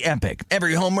sport should be epic.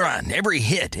 Every home run, every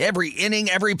hit, every inning,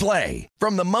 every play.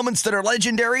 From the moments that are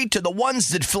legendary to the ones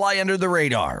that fly under the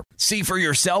radar. See for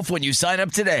yourself when you sign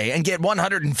up today and get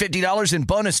 $150 in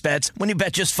bonus bets when you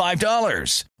bet just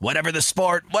 $5. Whatever the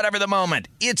sport, whatever the moment,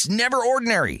 it's never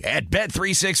ordinary at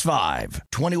Bet365.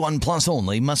 21 plus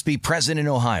only. Must be present in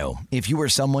Ohio. If you or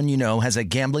someone you know has a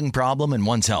gambling problem and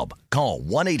wants help, call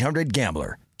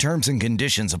 1-800-GAMBLER. Terms and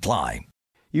conditions apply.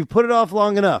 You've put it off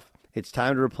long enough. It's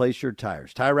time to replace your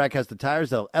tires. Tire Rack has the tires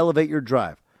that'll elevate your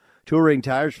drive. Touring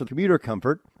tires for commuter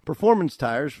comfort, performance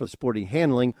tires for sporty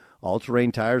handling,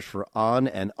 all-terrain tires for on-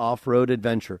 and off-road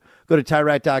adventure. Go to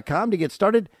TireRack.com to get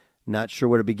started. Not sure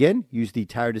where to begin? Use the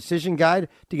Tire Decision Guide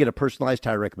to get a personalized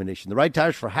tire recommendation. The right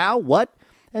tires for how, what,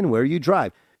 and where you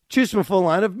drive. Choose from a full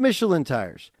line of Michelin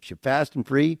tires. Ship fast and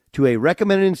free to a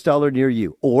recommended installer near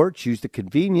you, or choose the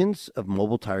convenience of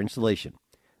mobile tire installation.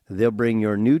 They'll bring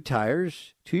your new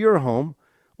tires to your home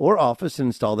or office and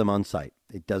install them on site.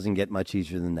 It doesn't get much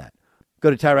easier than that. Go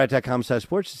to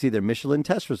TireRack.com/sports to see their Michelin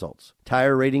test results,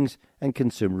 tire ratings, and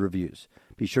consumer reviews.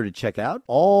 Be sure to check out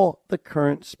all the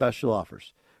current special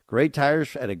offers. Great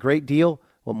tires at a great deal.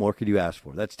 What more could you ask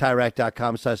for? That's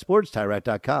TireRack.com/sports,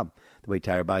 TireRack.com, the way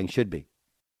tire buying should be.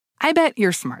 I bet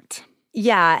you're smart.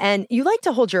 Yeah, and you like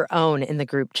to hold your own in the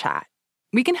group chat.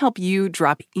 We can help you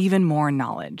drop even more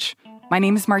knowledge. My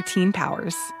name is Martine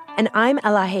Powers. And I'm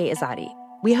Elahe Izadi.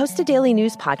 We host a daily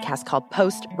news podcast called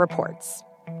Post Reports.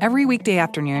 Every weekday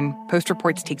afternoon, Post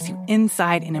Reports takes you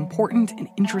inside an important and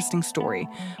interesting story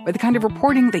with the kind of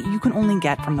reporting that you can only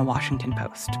get from the Washington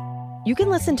Post. You can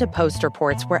listen to Post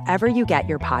Reports wherever you get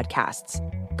your podcasts.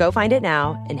 Go find it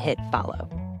now and hit follow.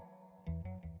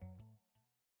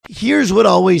 Here's what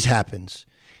always happens.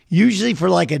 Usually for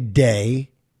like a day,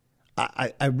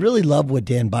 I really love what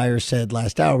Dan Beyer said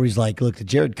last hour. He's like, look, the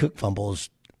Jared Cook fumbles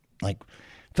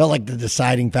felt like the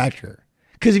deciding factor.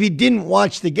 Because if you didn't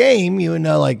watch the game, you would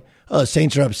know like, oh,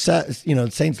 Saints are upset.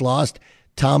 Saints lost.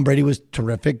 Tom Brady was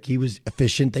terrific. He was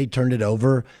efficient. They turned it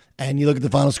over. And you look at the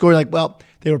final score, like, well,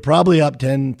 they were probably up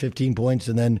 10, 15 points.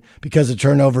 And then because of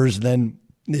turnovers, then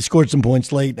they scored some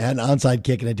points late, had an onside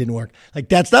kick, and it didn't work. Like,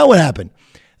 that's not what happened.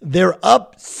 They're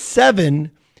up 7.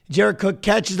 Jared Cook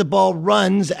catches the ball,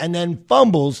 runs, and then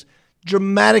fumbles,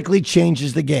 dramatically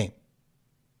changes the game.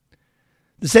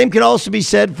 The same can also be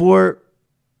said for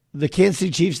the Kansas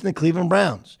City Chiefs and the Cleveland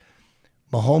Browns.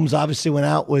 Mahomes obviously went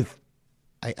out with,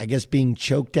 I guess, being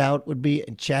choked out would be,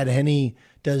 and Chad Henne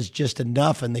does just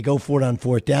enough, and they go for it on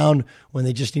fourth down when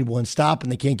they just need one stop,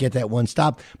 and they can't get that one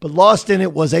stop. But lost in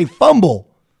it was a fumble.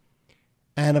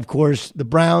 And, of course, the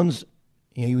Browns,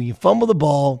 when you fumble the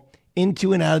ball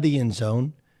into and out of the end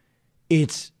zone,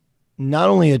 it's not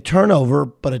only a turnover,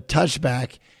 but a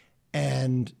touchback,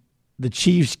 and the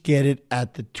Chiefs get it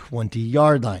at the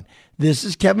 20-yard line. This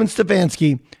is Kevin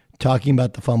Stefanski talking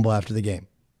about the fumble after the game.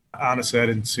 Honestly, I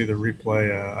didn't see the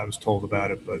replay. I was told about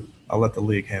it, but I'll let the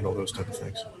league handle those type of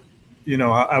things.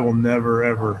 I will never,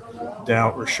 ever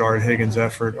doubt Rashard Higgins'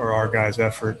 effort or our guys'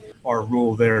 effort. Our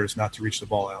rule there is not to reach the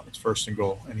ball out. It's first and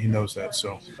goal, and he knows that.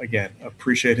 So, again,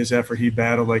 appreciate his effort. He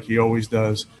battled like he always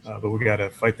does, but we got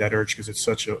to fight that urge because it's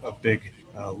such a big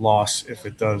loss if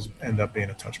it does end up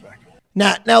being a touchback.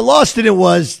 Now, lost in it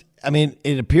was,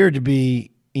 it appeared to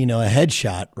be, a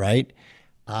headshot, right?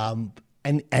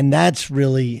 And that's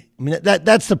really,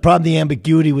 that's the problem, the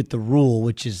ambiguity with the rule,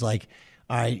 which is like,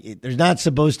 all right, there's not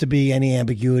supposed to be any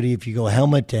ambiguity. If you go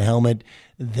helmet to helmet,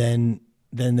 then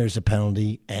there's a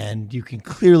penalty, and you can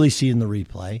clearly see it in the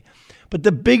replay. But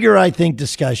the bigger, I think,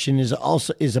 discussion is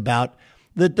about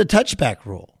the touchback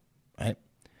rule, right?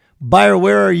 Bayer,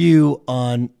 where are you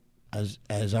on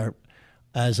as our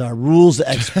rules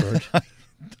expert?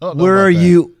 Where are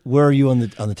you on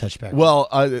the touchback? Well,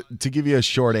 to give you a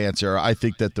short answer, I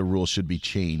think that the rule should be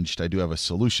changed. I do have a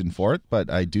solution for it, but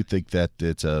I do think that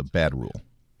it's a bad rule.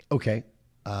 Okay.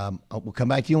 We'll come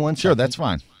back to you in one second. Sure, that's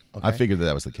fine. Okay. I figured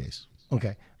that was the case.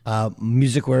 Okay.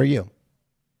 Music, where are you?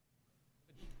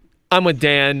 I'm with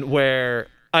Dan, where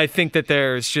I think that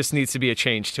there's just needs to be a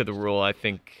change to the rule. I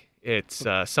think it's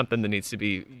something that needs to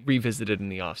be revisited in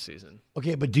the offseason.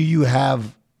 Okay, but I do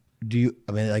have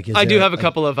a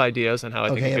couple of ideas on how I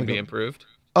think it can be improved.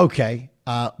 Okay.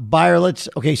 Bayer,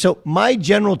 so my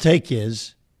general take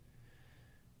is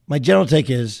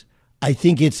I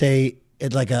think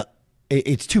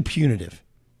it's too punitive,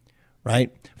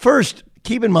 right? First,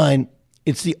 keep in mind,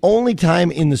 it's the only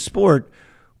time in the sport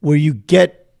where you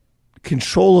get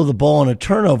control of the ball on a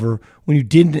turnover when you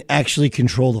didn't actually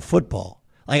control the football.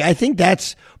 I think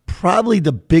that's probably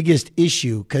the biggest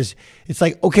issue, because it's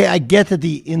like, okay, I get that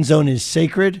the end zone is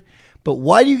sacred, but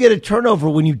why do you get a turnover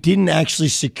when you didn't actually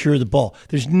secure the ball?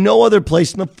 There's no other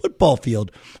place in the football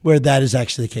field where that is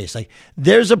actually the case.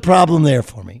 There's a problem there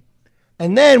for me.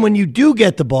 And then when you do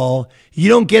get the ball, you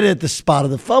don't get it at the spot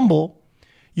of the fumble,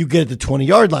 you get it at the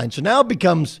 20-yard line. So now it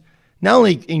becomes not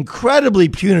only incredibly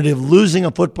punitive, losing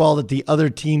a football that the other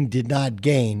team did not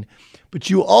gain, but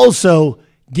you also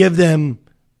give them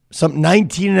some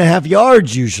 19 and a half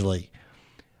yards usually,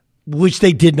 which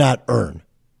they did not earn.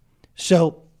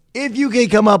 So if you can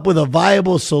come up with a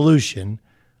viable solution,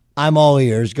 I'm all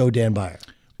ears. Go Dan Bayer.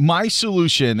 My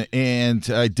solution, and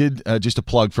I did just a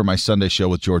plug for my Sunday show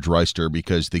with George Reister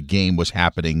because the game was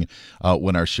happening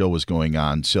when our show was going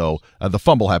on. So the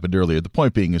fumble happened earlier. The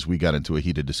point being is we got into a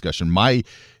heated discussion. My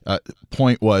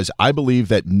point was I believe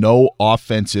that no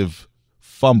offensive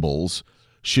fumbles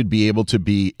should be able to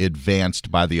be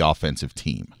advanced by the offensive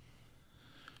team.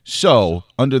 So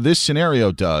under this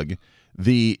scenario, Doug,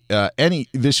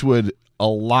 this would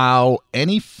allow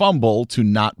any fumble to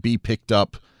not be picked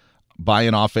up by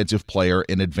an offensive player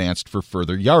and advanced for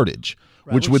further yardage,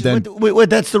 right, which would then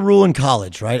that's the rule in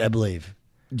college, right? I believe.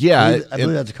 Yeah, I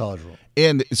believe that's a college rule.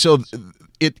 And so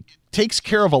it takes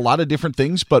care of a lot of different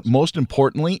things, but most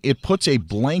importantly, it puts a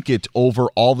blanket over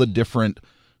all the different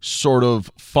sort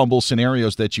of fumble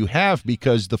scenarios that you have,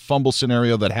 because the fumble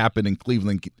scenario that happened in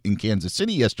Cleveland, in Kansas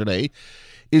City yesterday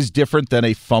is different than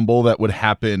a fumble that would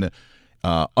happen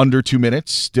under 2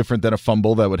 minutes, different than a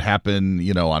fumble that would happen,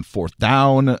 on fourth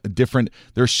down, different.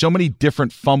 There's so many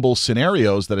different fumble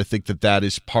scenarios that I think that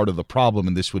is part of the problem,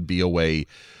 and this would be a way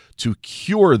to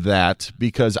cure that,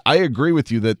 because I agree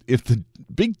with you that if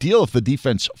the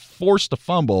defense forced a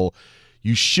fumble,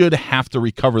 you should have to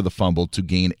recover the fumble to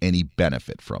gain any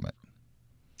benefit from it.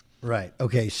 Right.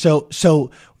 Okay.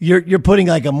 So you're putting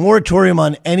like a moratorium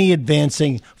on any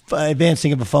advancing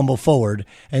of a fumble forward,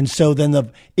 and so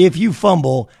then if you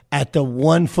fumble at the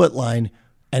 1 foot line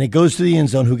and it goes to the end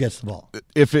zone, who gets the ball?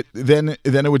 If it then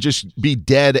it would just be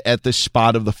dead at the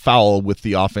spot of the foul, with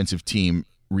the offensive team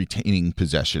retaining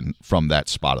possession from that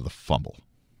spot of the fumble.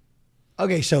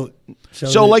 Okay, so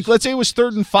like, let's say it was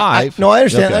 3rd and 5. I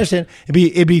understand. Okay. I understand.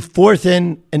 It'd be 4th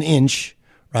and an inch,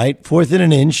 right? 4th and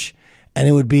an inch, and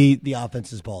it would be the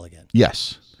offense's ball again.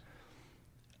 Yes.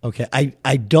 Okay,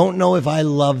 I don't know if I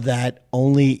love that,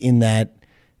 only in that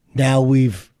now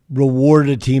we've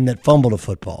rewarded a team that fumbled a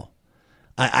football.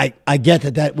 I get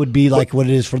that would be like what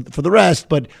it is for the rest,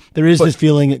 but there is this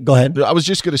feeling. Go ahead. I was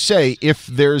just going to say, if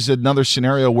there's another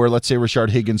scenario where, let's say, Rashard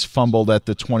Higgins fumbled at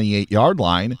the 28-yard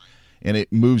line and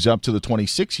it moves up to the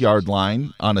 26-yard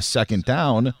line on a second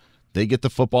down, they get the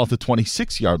football at the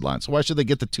 26-yard line. So why should they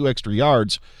get the 2 extra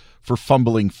yards for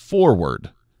fumbling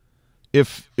forward?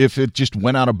 If it just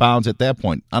went out of bounds at that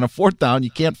point. On a fourth down,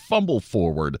 you can't fumble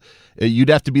forward. You'd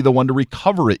have to be the one to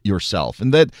recover it yourself.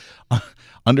 And that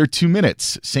under 2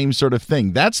 minutes, same sort of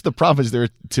thing. That's the problem is there,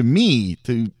 to me,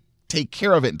 to take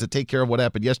care of it and to take care of what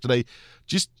happened yesterday.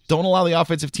 Just don't allow the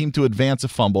offensive team to advance a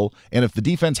fumble. And if the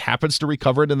defense happens to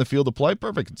recover it in the field of play,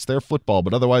 perfect. It's their football.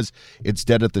 But otherwise, it's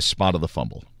dead at the spot of the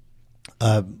fumble.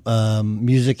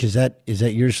 Music, is that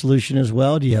your solution as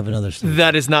well? Do you have another solution?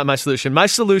 That is not my solution. My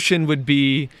solution would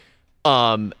be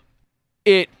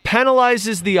it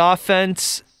penalizes the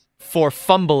offense for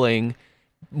fumbling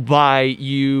by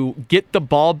you get the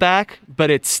ball back,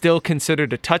 but it's still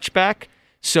considered a touchback.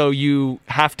 So you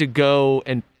have to go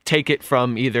and take it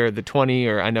from either the 20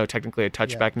 or I know technically a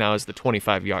touchback now is the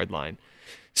 25-yard line.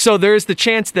 So there's the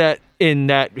chance that in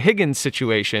that Higgins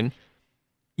situation,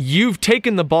 you've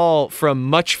taken the ball from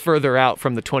much further out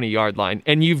from the 20-yard line,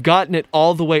 and you've gotten it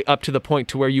all the way up to the point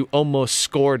to where you almost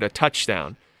scored a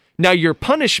touchdown. Now, your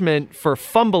punishment for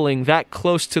fumbling that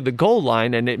close to the goal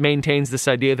line, and it maintains this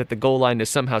idea that the goal line is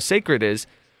somehow sacred, is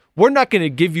we're not going to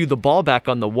give you the ball back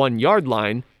on the 1-yard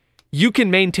line. You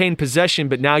can maintain possession,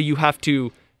 but now you have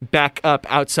to back up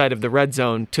outside of the red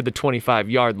zone to the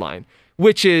 25-yard line,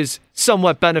 which is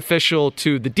somewhat beneficial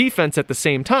to the defense at the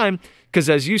same time, because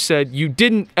as you said, you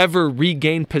didn't ever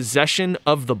regain possession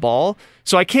of the ball.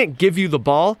 So I can't give you the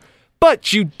ball,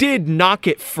 but you did knock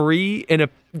it free.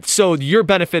 So your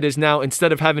benefit is now,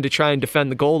 instead of having to try and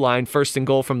defend the goal line, 1st and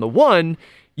goal from the 1,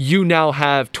 you now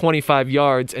have 25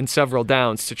 yards and several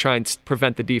downs to try and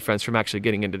prevent the defense from actually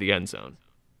getting into the end zone.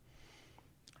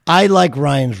 I like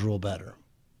Ryan's rule better.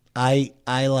 I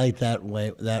like that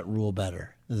rule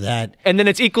better. And then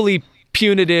it's equally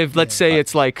punitive. Let's say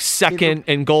it's like 2nd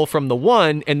and goal from the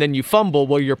 1, and then you fumble.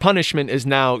 Well, your punishment is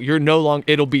now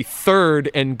it'll be 3rd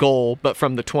and goal, but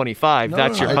from the 25.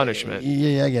 That's your punishment.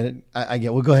 Yeah, I get it. I get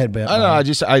it. Well, go ahead, Ben.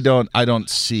 I don't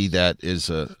see that as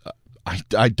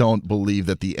I don't believe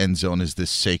that the end zone is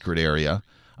this sacred area.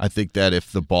 I think that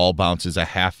if the ball bounces a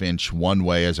half inch one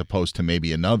way as opposed to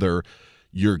maybe another,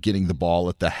 you're getting the ball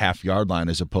at the half-yard line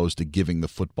as opposed to giving the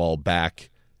football back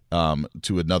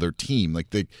to another team.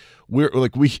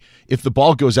 If the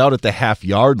ball goes out at the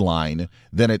half-yard line,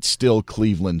 then it's still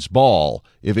Cleveland's ball.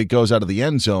 If it goes out of the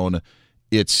end zone,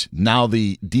 it's now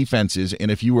the defense's.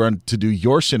 And if you were to do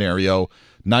your scenario,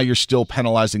 now you're still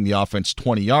penalizing the offense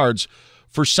 20 yards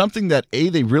for something that, A,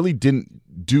 they really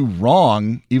didn't do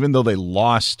wrong, even though they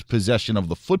lost possession of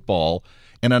the football.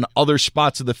 And on other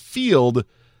spots of the field,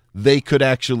 they could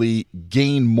actually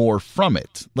gain more from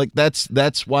it.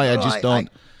 That's why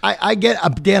I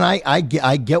get, Dan, I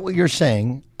get what you're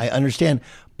saying. I understand.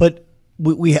 But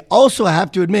we also have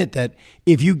to admit that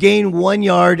if you gain 1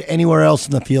 yard anywhere else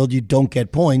in the field, you don't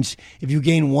get points. If you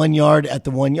gain 1 yard at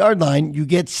the 1 yard line, you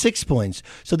get 6 points.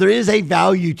 So there is a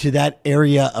value to that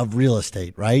area of real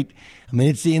estate, right? I mean,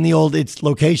 it's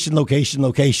location, location,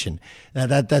 location.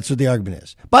 That's what the argument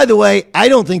is. By the way, I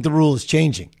don't think the rule is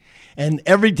changing. And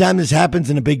every time this happens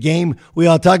in a big game, we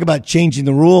all talk about changing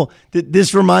the rule.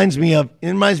 This reminds me of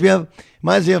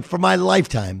for my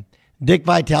lifetime, Dick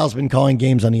Vitale's been calling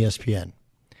games on ESPN.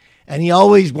 And he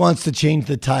always wants to change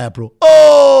the tie-up rule.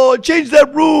 Oh, change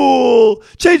that rule.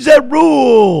 Change that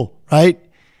rule. Right?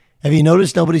 Have you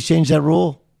noticed nobody's changed that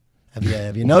rule?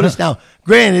 Have you noticed? Now,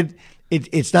 granted,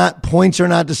 it's not, points are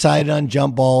not decided on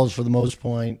jump balls for the most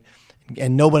point.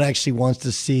 And nobody actually wants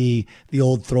to see the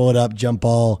old throw it up jump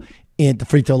ball at the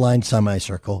free throw line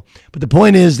semicircle. But the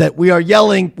point is that we are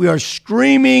yelling, we are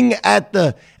screaming at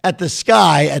the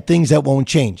sky at things that won't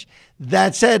change.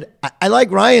 That said, I like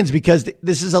Ryan's because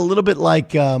this is a little bit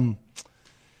like it's a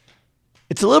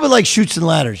little bit like Chutes and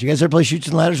Ladders. You guys ever play Chutes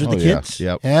and Ladders with the kids?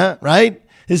 Yep. Yeah, right?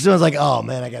 This one's like, oh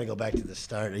man, I got to go back to the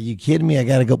start. Are you kidding me? I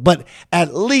got to go. But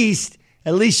at least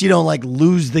you don't like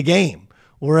lose the game.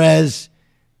 Whereas,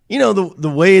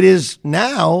 the way it is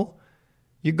now,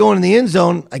 you're going in the end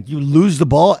zone, like you lose the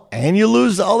ball and you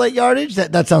lose all that yardage.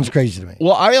 That sounds crazy to me.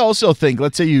 Well, I also think,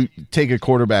 let's say you take a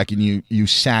quarterback and you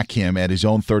sack him at his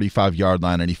own 35-yard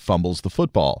line and he fumbles the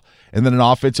football. And then an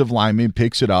offensive lineman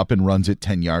picks it up and runs it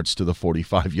 10 yards to the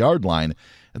 45-yard line.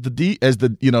 As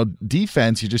the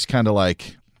defense, you're just kind of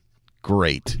like,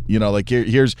 great. Like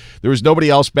there was nobody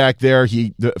else back there.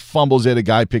 He fumbles it, a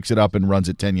guy picks it up and runs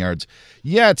it 10 yards.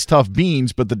 Yeah, it's tough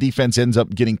beans, but the defense ends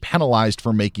up getting penalized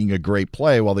for making a great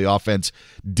play while the offense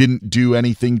didn't do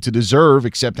anything to deserve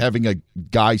except having a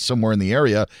guy somewhere in the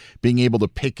area being able to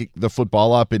pick the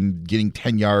football up and getting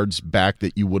 10 yards back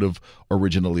that you would have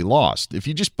originally lost. If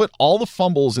you just put all the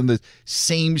fumbles in the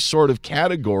same sort of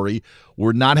category,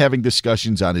 we're not having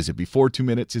discussions on, is it before 2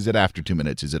 minutes? Is it after 2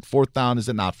 minutes? Is it fourth down? Is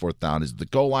it not fourth down? Is it the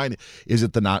goal line? Is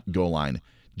it the not goal line?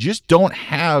 Just don't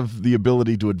have the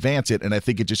ability to advance it, and I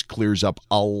think it just clears up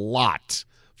a lot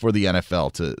for the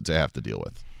NFL to have to deal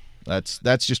with.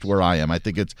 That's just where I am. I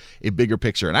think it's a bigger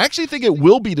picture. And I actually think it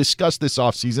will be discussed this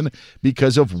offseason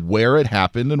because of where it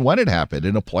happened and when it happened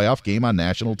in a playoff game on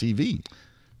national TV.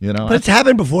 But it's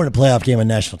happened before in a playoff game on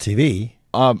national TV.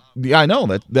 Yeah, I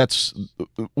know that's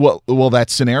that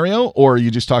scenario, or are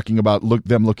you just talking about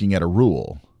them looking at a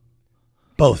rule?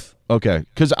 Both. Okay,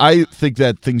 because I think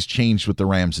that things changed with the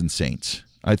Rams and Saints.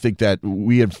 I think that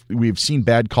we have seen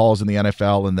bad calls in the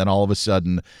NFL, and then all of a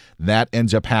sudden that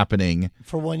ends up happening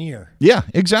for 1 year. Yeah,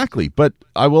 exactly. But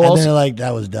I will and also they're like,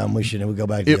 that was dumb. We go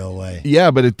back the old way.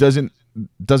 Yeah, but it doesn't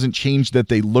change that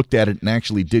they looked at it and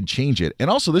actually did change it. And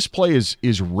also, this play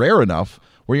is rare enough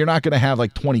where you're not going to have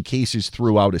like 20 cases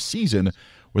throughout a season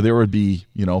where there would be,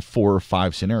 4 or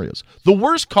 5 scenarios. The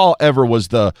worst call ever was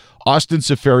the Austin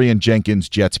Safarian-Jenkins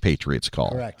Jets-Patriots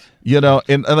call. Correct. And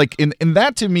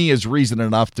that to me is reason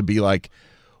enough to be like,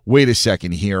 wait a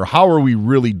second here. How are we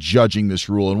really judging this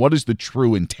rule, and what is the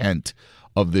true intent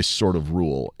of this sort of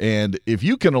rule? And if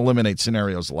you can eliminate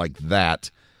scenarios like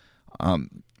that,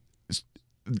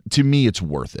 to me, it's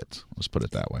worth it. Let's put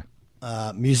it that way.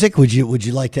 Music, would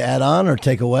you like to add on or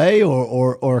take away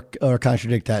or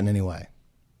contradict that in any way?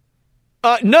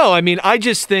 No, I mean, I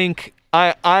just think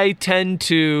I tend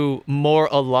to more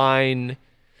align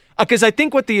because I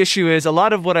think what the issue is, a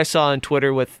lot of what I saw on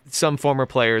Twitter with some former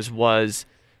players was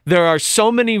there are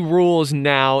so many rules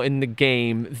now in the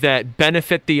game that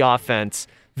benefit the offense.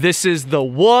 This is the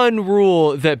one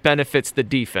rule that benefits the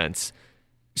defense.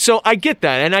 So I get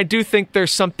that, and I do think there's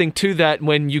something to that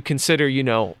when you consider,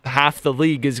 half the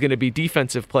league is going to be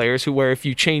defensive players where if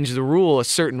you change the rule a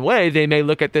certain way, they may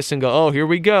look at this and go, oh, here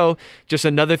we go. Just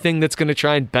another thing that's going to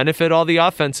try and benefit all the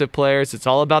offensive players. It's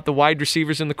all about the wide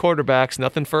receivers and the quarterbacks,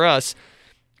 nothing for us.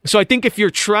 So I think if you're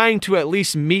trying to at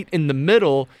least meet in the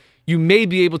middle, you may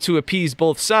be able to appease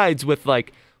both sides with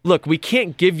like, look, we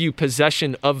can't give you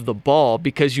possession of the ball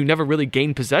because you never really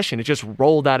gained possession. It just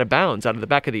rolled out of bounds out of the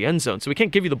back of the end zone. So we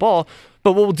can't give you the ball,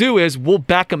 but what we'll do is we'll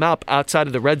back them up outside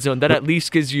of the red zone. That at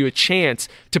least gives you a chance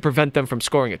to prevent them from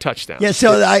scoring a touchdown. Yeah,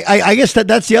 so I guess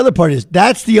that's the other part is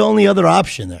that's the only other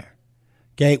option there,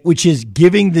 okay, which is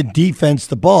giving the defense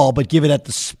the ball, but give it at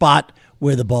the spot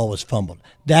where the ball was fumbled.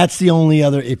 That's the only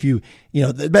other,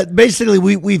 basically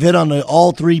we've hit on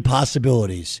all 3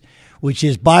 possibilities, which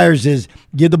is Byers is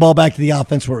give the ball back to the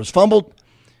offense where it was fumbled.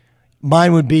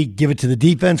 Mine would be give it to the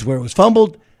defense where it was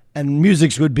fumbled. And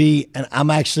Music's would be, and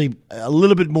I'm actually a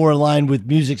little bit more aligned with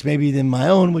Music's maybe than my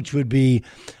own, which would be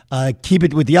keep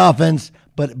it with the offense,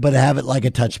 but have it like a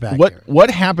touchback.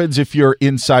 What happens if you're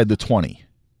inside the 20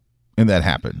 and that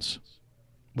happens?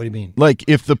 What do you mean? Like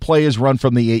if the play is run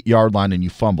from the 8-yard line and you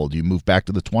fumble, do you move back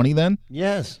to the 20 then?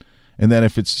 Yes. And then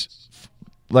if it's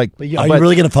like, are you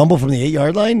really going to fumble from the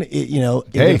 8-yard line?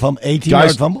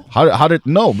 18-yard fumble. How did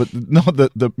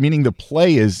the meaning the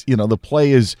play is the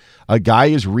play is a guy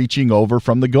is reaching over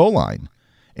from the goal line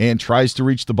and tries to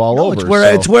reach the ball over.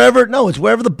 It's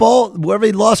wherever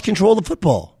he lost control of the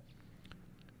football.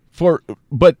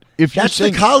 But if that's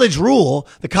the college rule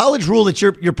that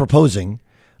you're proposing,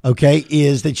 okay,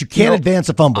 is that you can't advance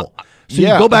a fumble. So you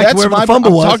go back to wherever the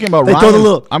fumble was. I'm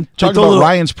talking about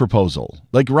Ryan's proposal.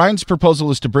 Like Ryan's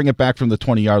proposal is to bring it back from the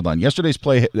 20-yard line. Yesterday's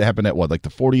play happened at what? Like the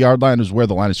 40-yard line is where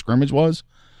the line of scrimmage was?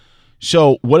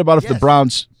 So what about if the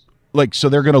Browns, so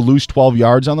they're going to lose 12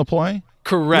 yards on the play?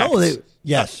 Correct. No,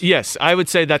 yes. Yes, I would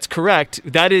say that's correct.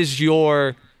 That is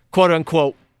your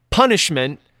quote-unquote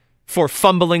punishment for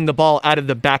fumbling the ball out of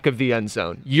the back of the end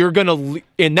zone. You're going to,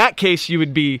 in that case, you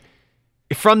would be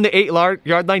from the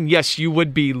 8-yard line, yes, you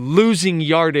would be losing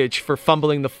yardage for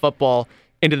fumbling the football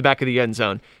into the back of the end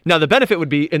zone. Now, the benefit would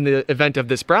be, in the event of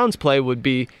this Browns play, would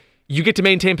be you get to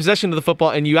maintain possession of the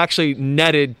football, and you actually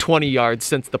netted 20 yards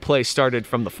since the play started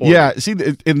from the 40. Yeah, see,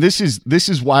 and this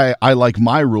is why I like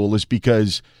my rule, is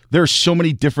because there are so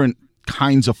many different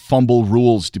kinds of fumble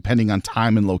rules depending on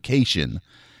time and location.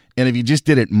 And if you just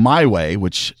did it my way,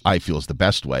 which I feel is the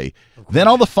best way, then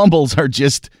all the fumbles are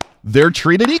they're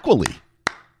treated equally.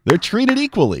 They're treated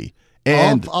equally.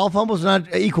 And all fumbles are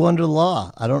not equal under the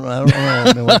law. I don't know.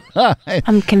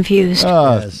 I'm confused.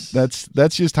 Yes.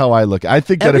 That's just how I look. I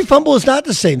think every fumble is not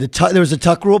the same. There was a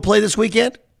tuck rule play this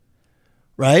weekend,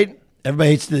 right? Everybody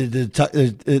hates the tuck.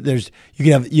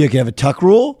 You can have a tuck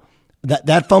rule.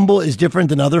 That fumble is different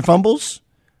than other fumbles.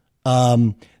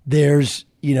 There's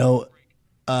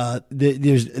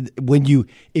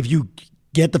if you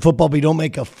get the football but you don't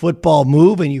make a football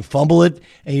move and you fumble it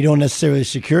and you don't necessarily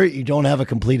secure it, you don't have a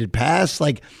completed pass.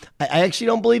 Like, I actually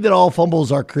don't believe that all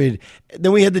fumbles are created.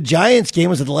 Then we had the Giants game,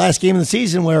 was it the last game of the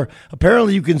season, where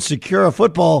apparently you can secure a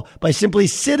football by simply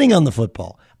sitting on the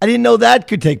football. I didn't know that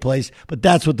could take place, but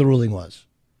that's what the ruling was.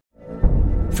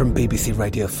 From BBC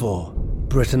Radio 4,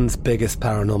 Britain's biggest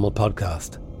paranormal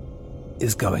podcast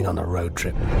is going on a road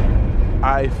trip.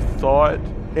 I thought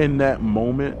in that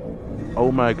moment,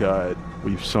 oh my God,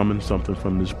 we've summoned something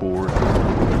from this board.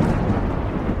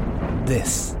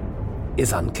 This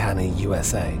is Uncanny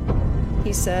USA.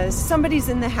 He says, somebody's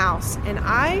in the house, and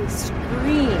I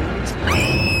screamed.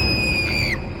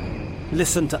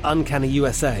 Listen to Uncanny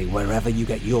USA wherever you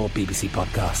get your BBC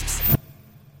podcasts,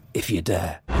 if you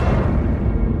dare.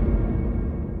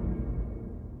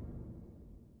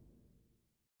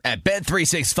 At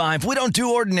Bet365, we don't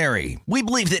do ordinary. We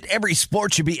believe that every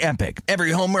sport should be epic.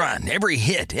 Every home run, every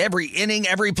hit, every inning,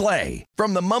 every play.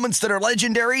 From the moments that are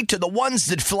legendary to the ones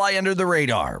that fly under the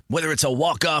radar. Whether it's a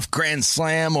walk-off grand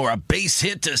slam or a base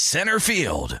hit to center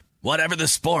field. Whatever the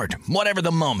sport, whatever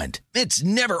the moment. It's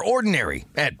never ordinary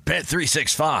at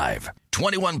Bet365.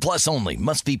 21 plus only.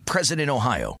 Must be present in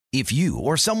Ohio. If you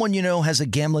or someone you know has a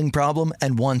gambling problem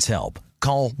and wants help,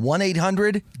 call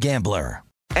 1-800-GAMBLER.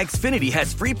 Xfinity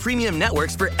has free premium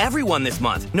networks for everyone this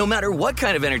month, no matter what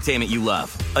kind of entertainment you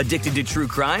love. Addicted to true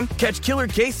crime? Catch killer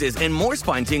cases and more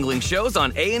spine-tingling shows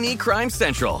on A&E Crime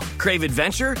Central. Crave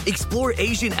adventure? Explore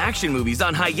Asian action movies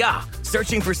on Hi-YAH.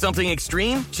 Searching for something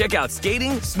extreme? Check out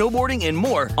skating, snowboarding, and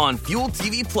more on Fuel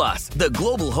TV Plus, the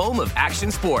global home of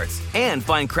action sports. And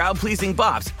find crowd-pleasing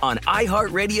bops on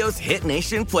iHeartRadio's Hit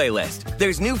Nation playlist.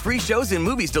 There's new free shows and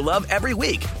movies to love every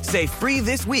week. Say free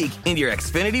this week in your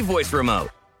Xfinity voice remote.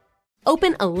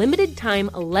 Open a limited-time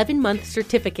 11-month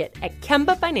certificate at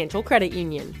Kemba Financial Credit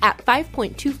Union. At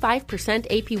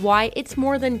 5.25% APY, it's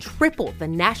more than triple the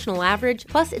national average,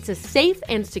 plus it's a safe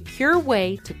and secure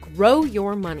way to grow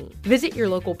your money. Visit your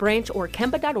local branch or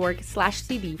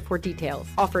kemba.org/CD for details.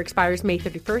 Offer expires May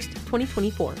 31st,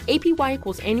 2024. APY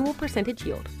equals annual percentage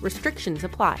yield. Restrictions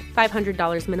apply.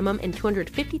 $500 minimum and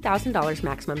 $250,000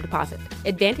 maximum deposit.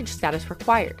 Advantage status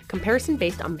required. Comparison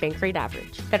based on bank rate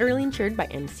average. Federally insured by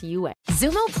NCUA.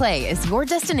 Xumo Play is your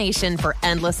destination for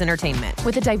endless entertainment.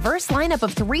 With a diverse lineup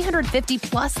of 350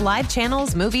 plus live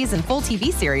channels, movies, and full TV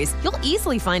series, you'll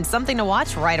easily find something to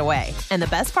watch right away. And the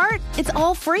best part? It's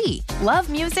all free. Love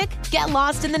music? Get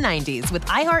lost in the 90s with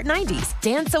iHeart 90s,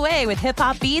 dance away with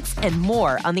hip-hop beats, and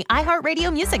more on the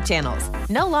iHeartRadio music channels.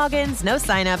 No logins, no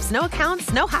signups, no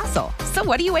accounts, no hassle. So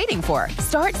what are you waiting for?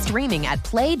 Start streaming at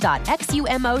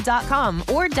play.xumo.com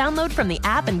or download from the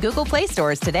app and Google Play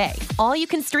stores today. All you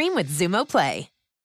can stream with Xumo Play.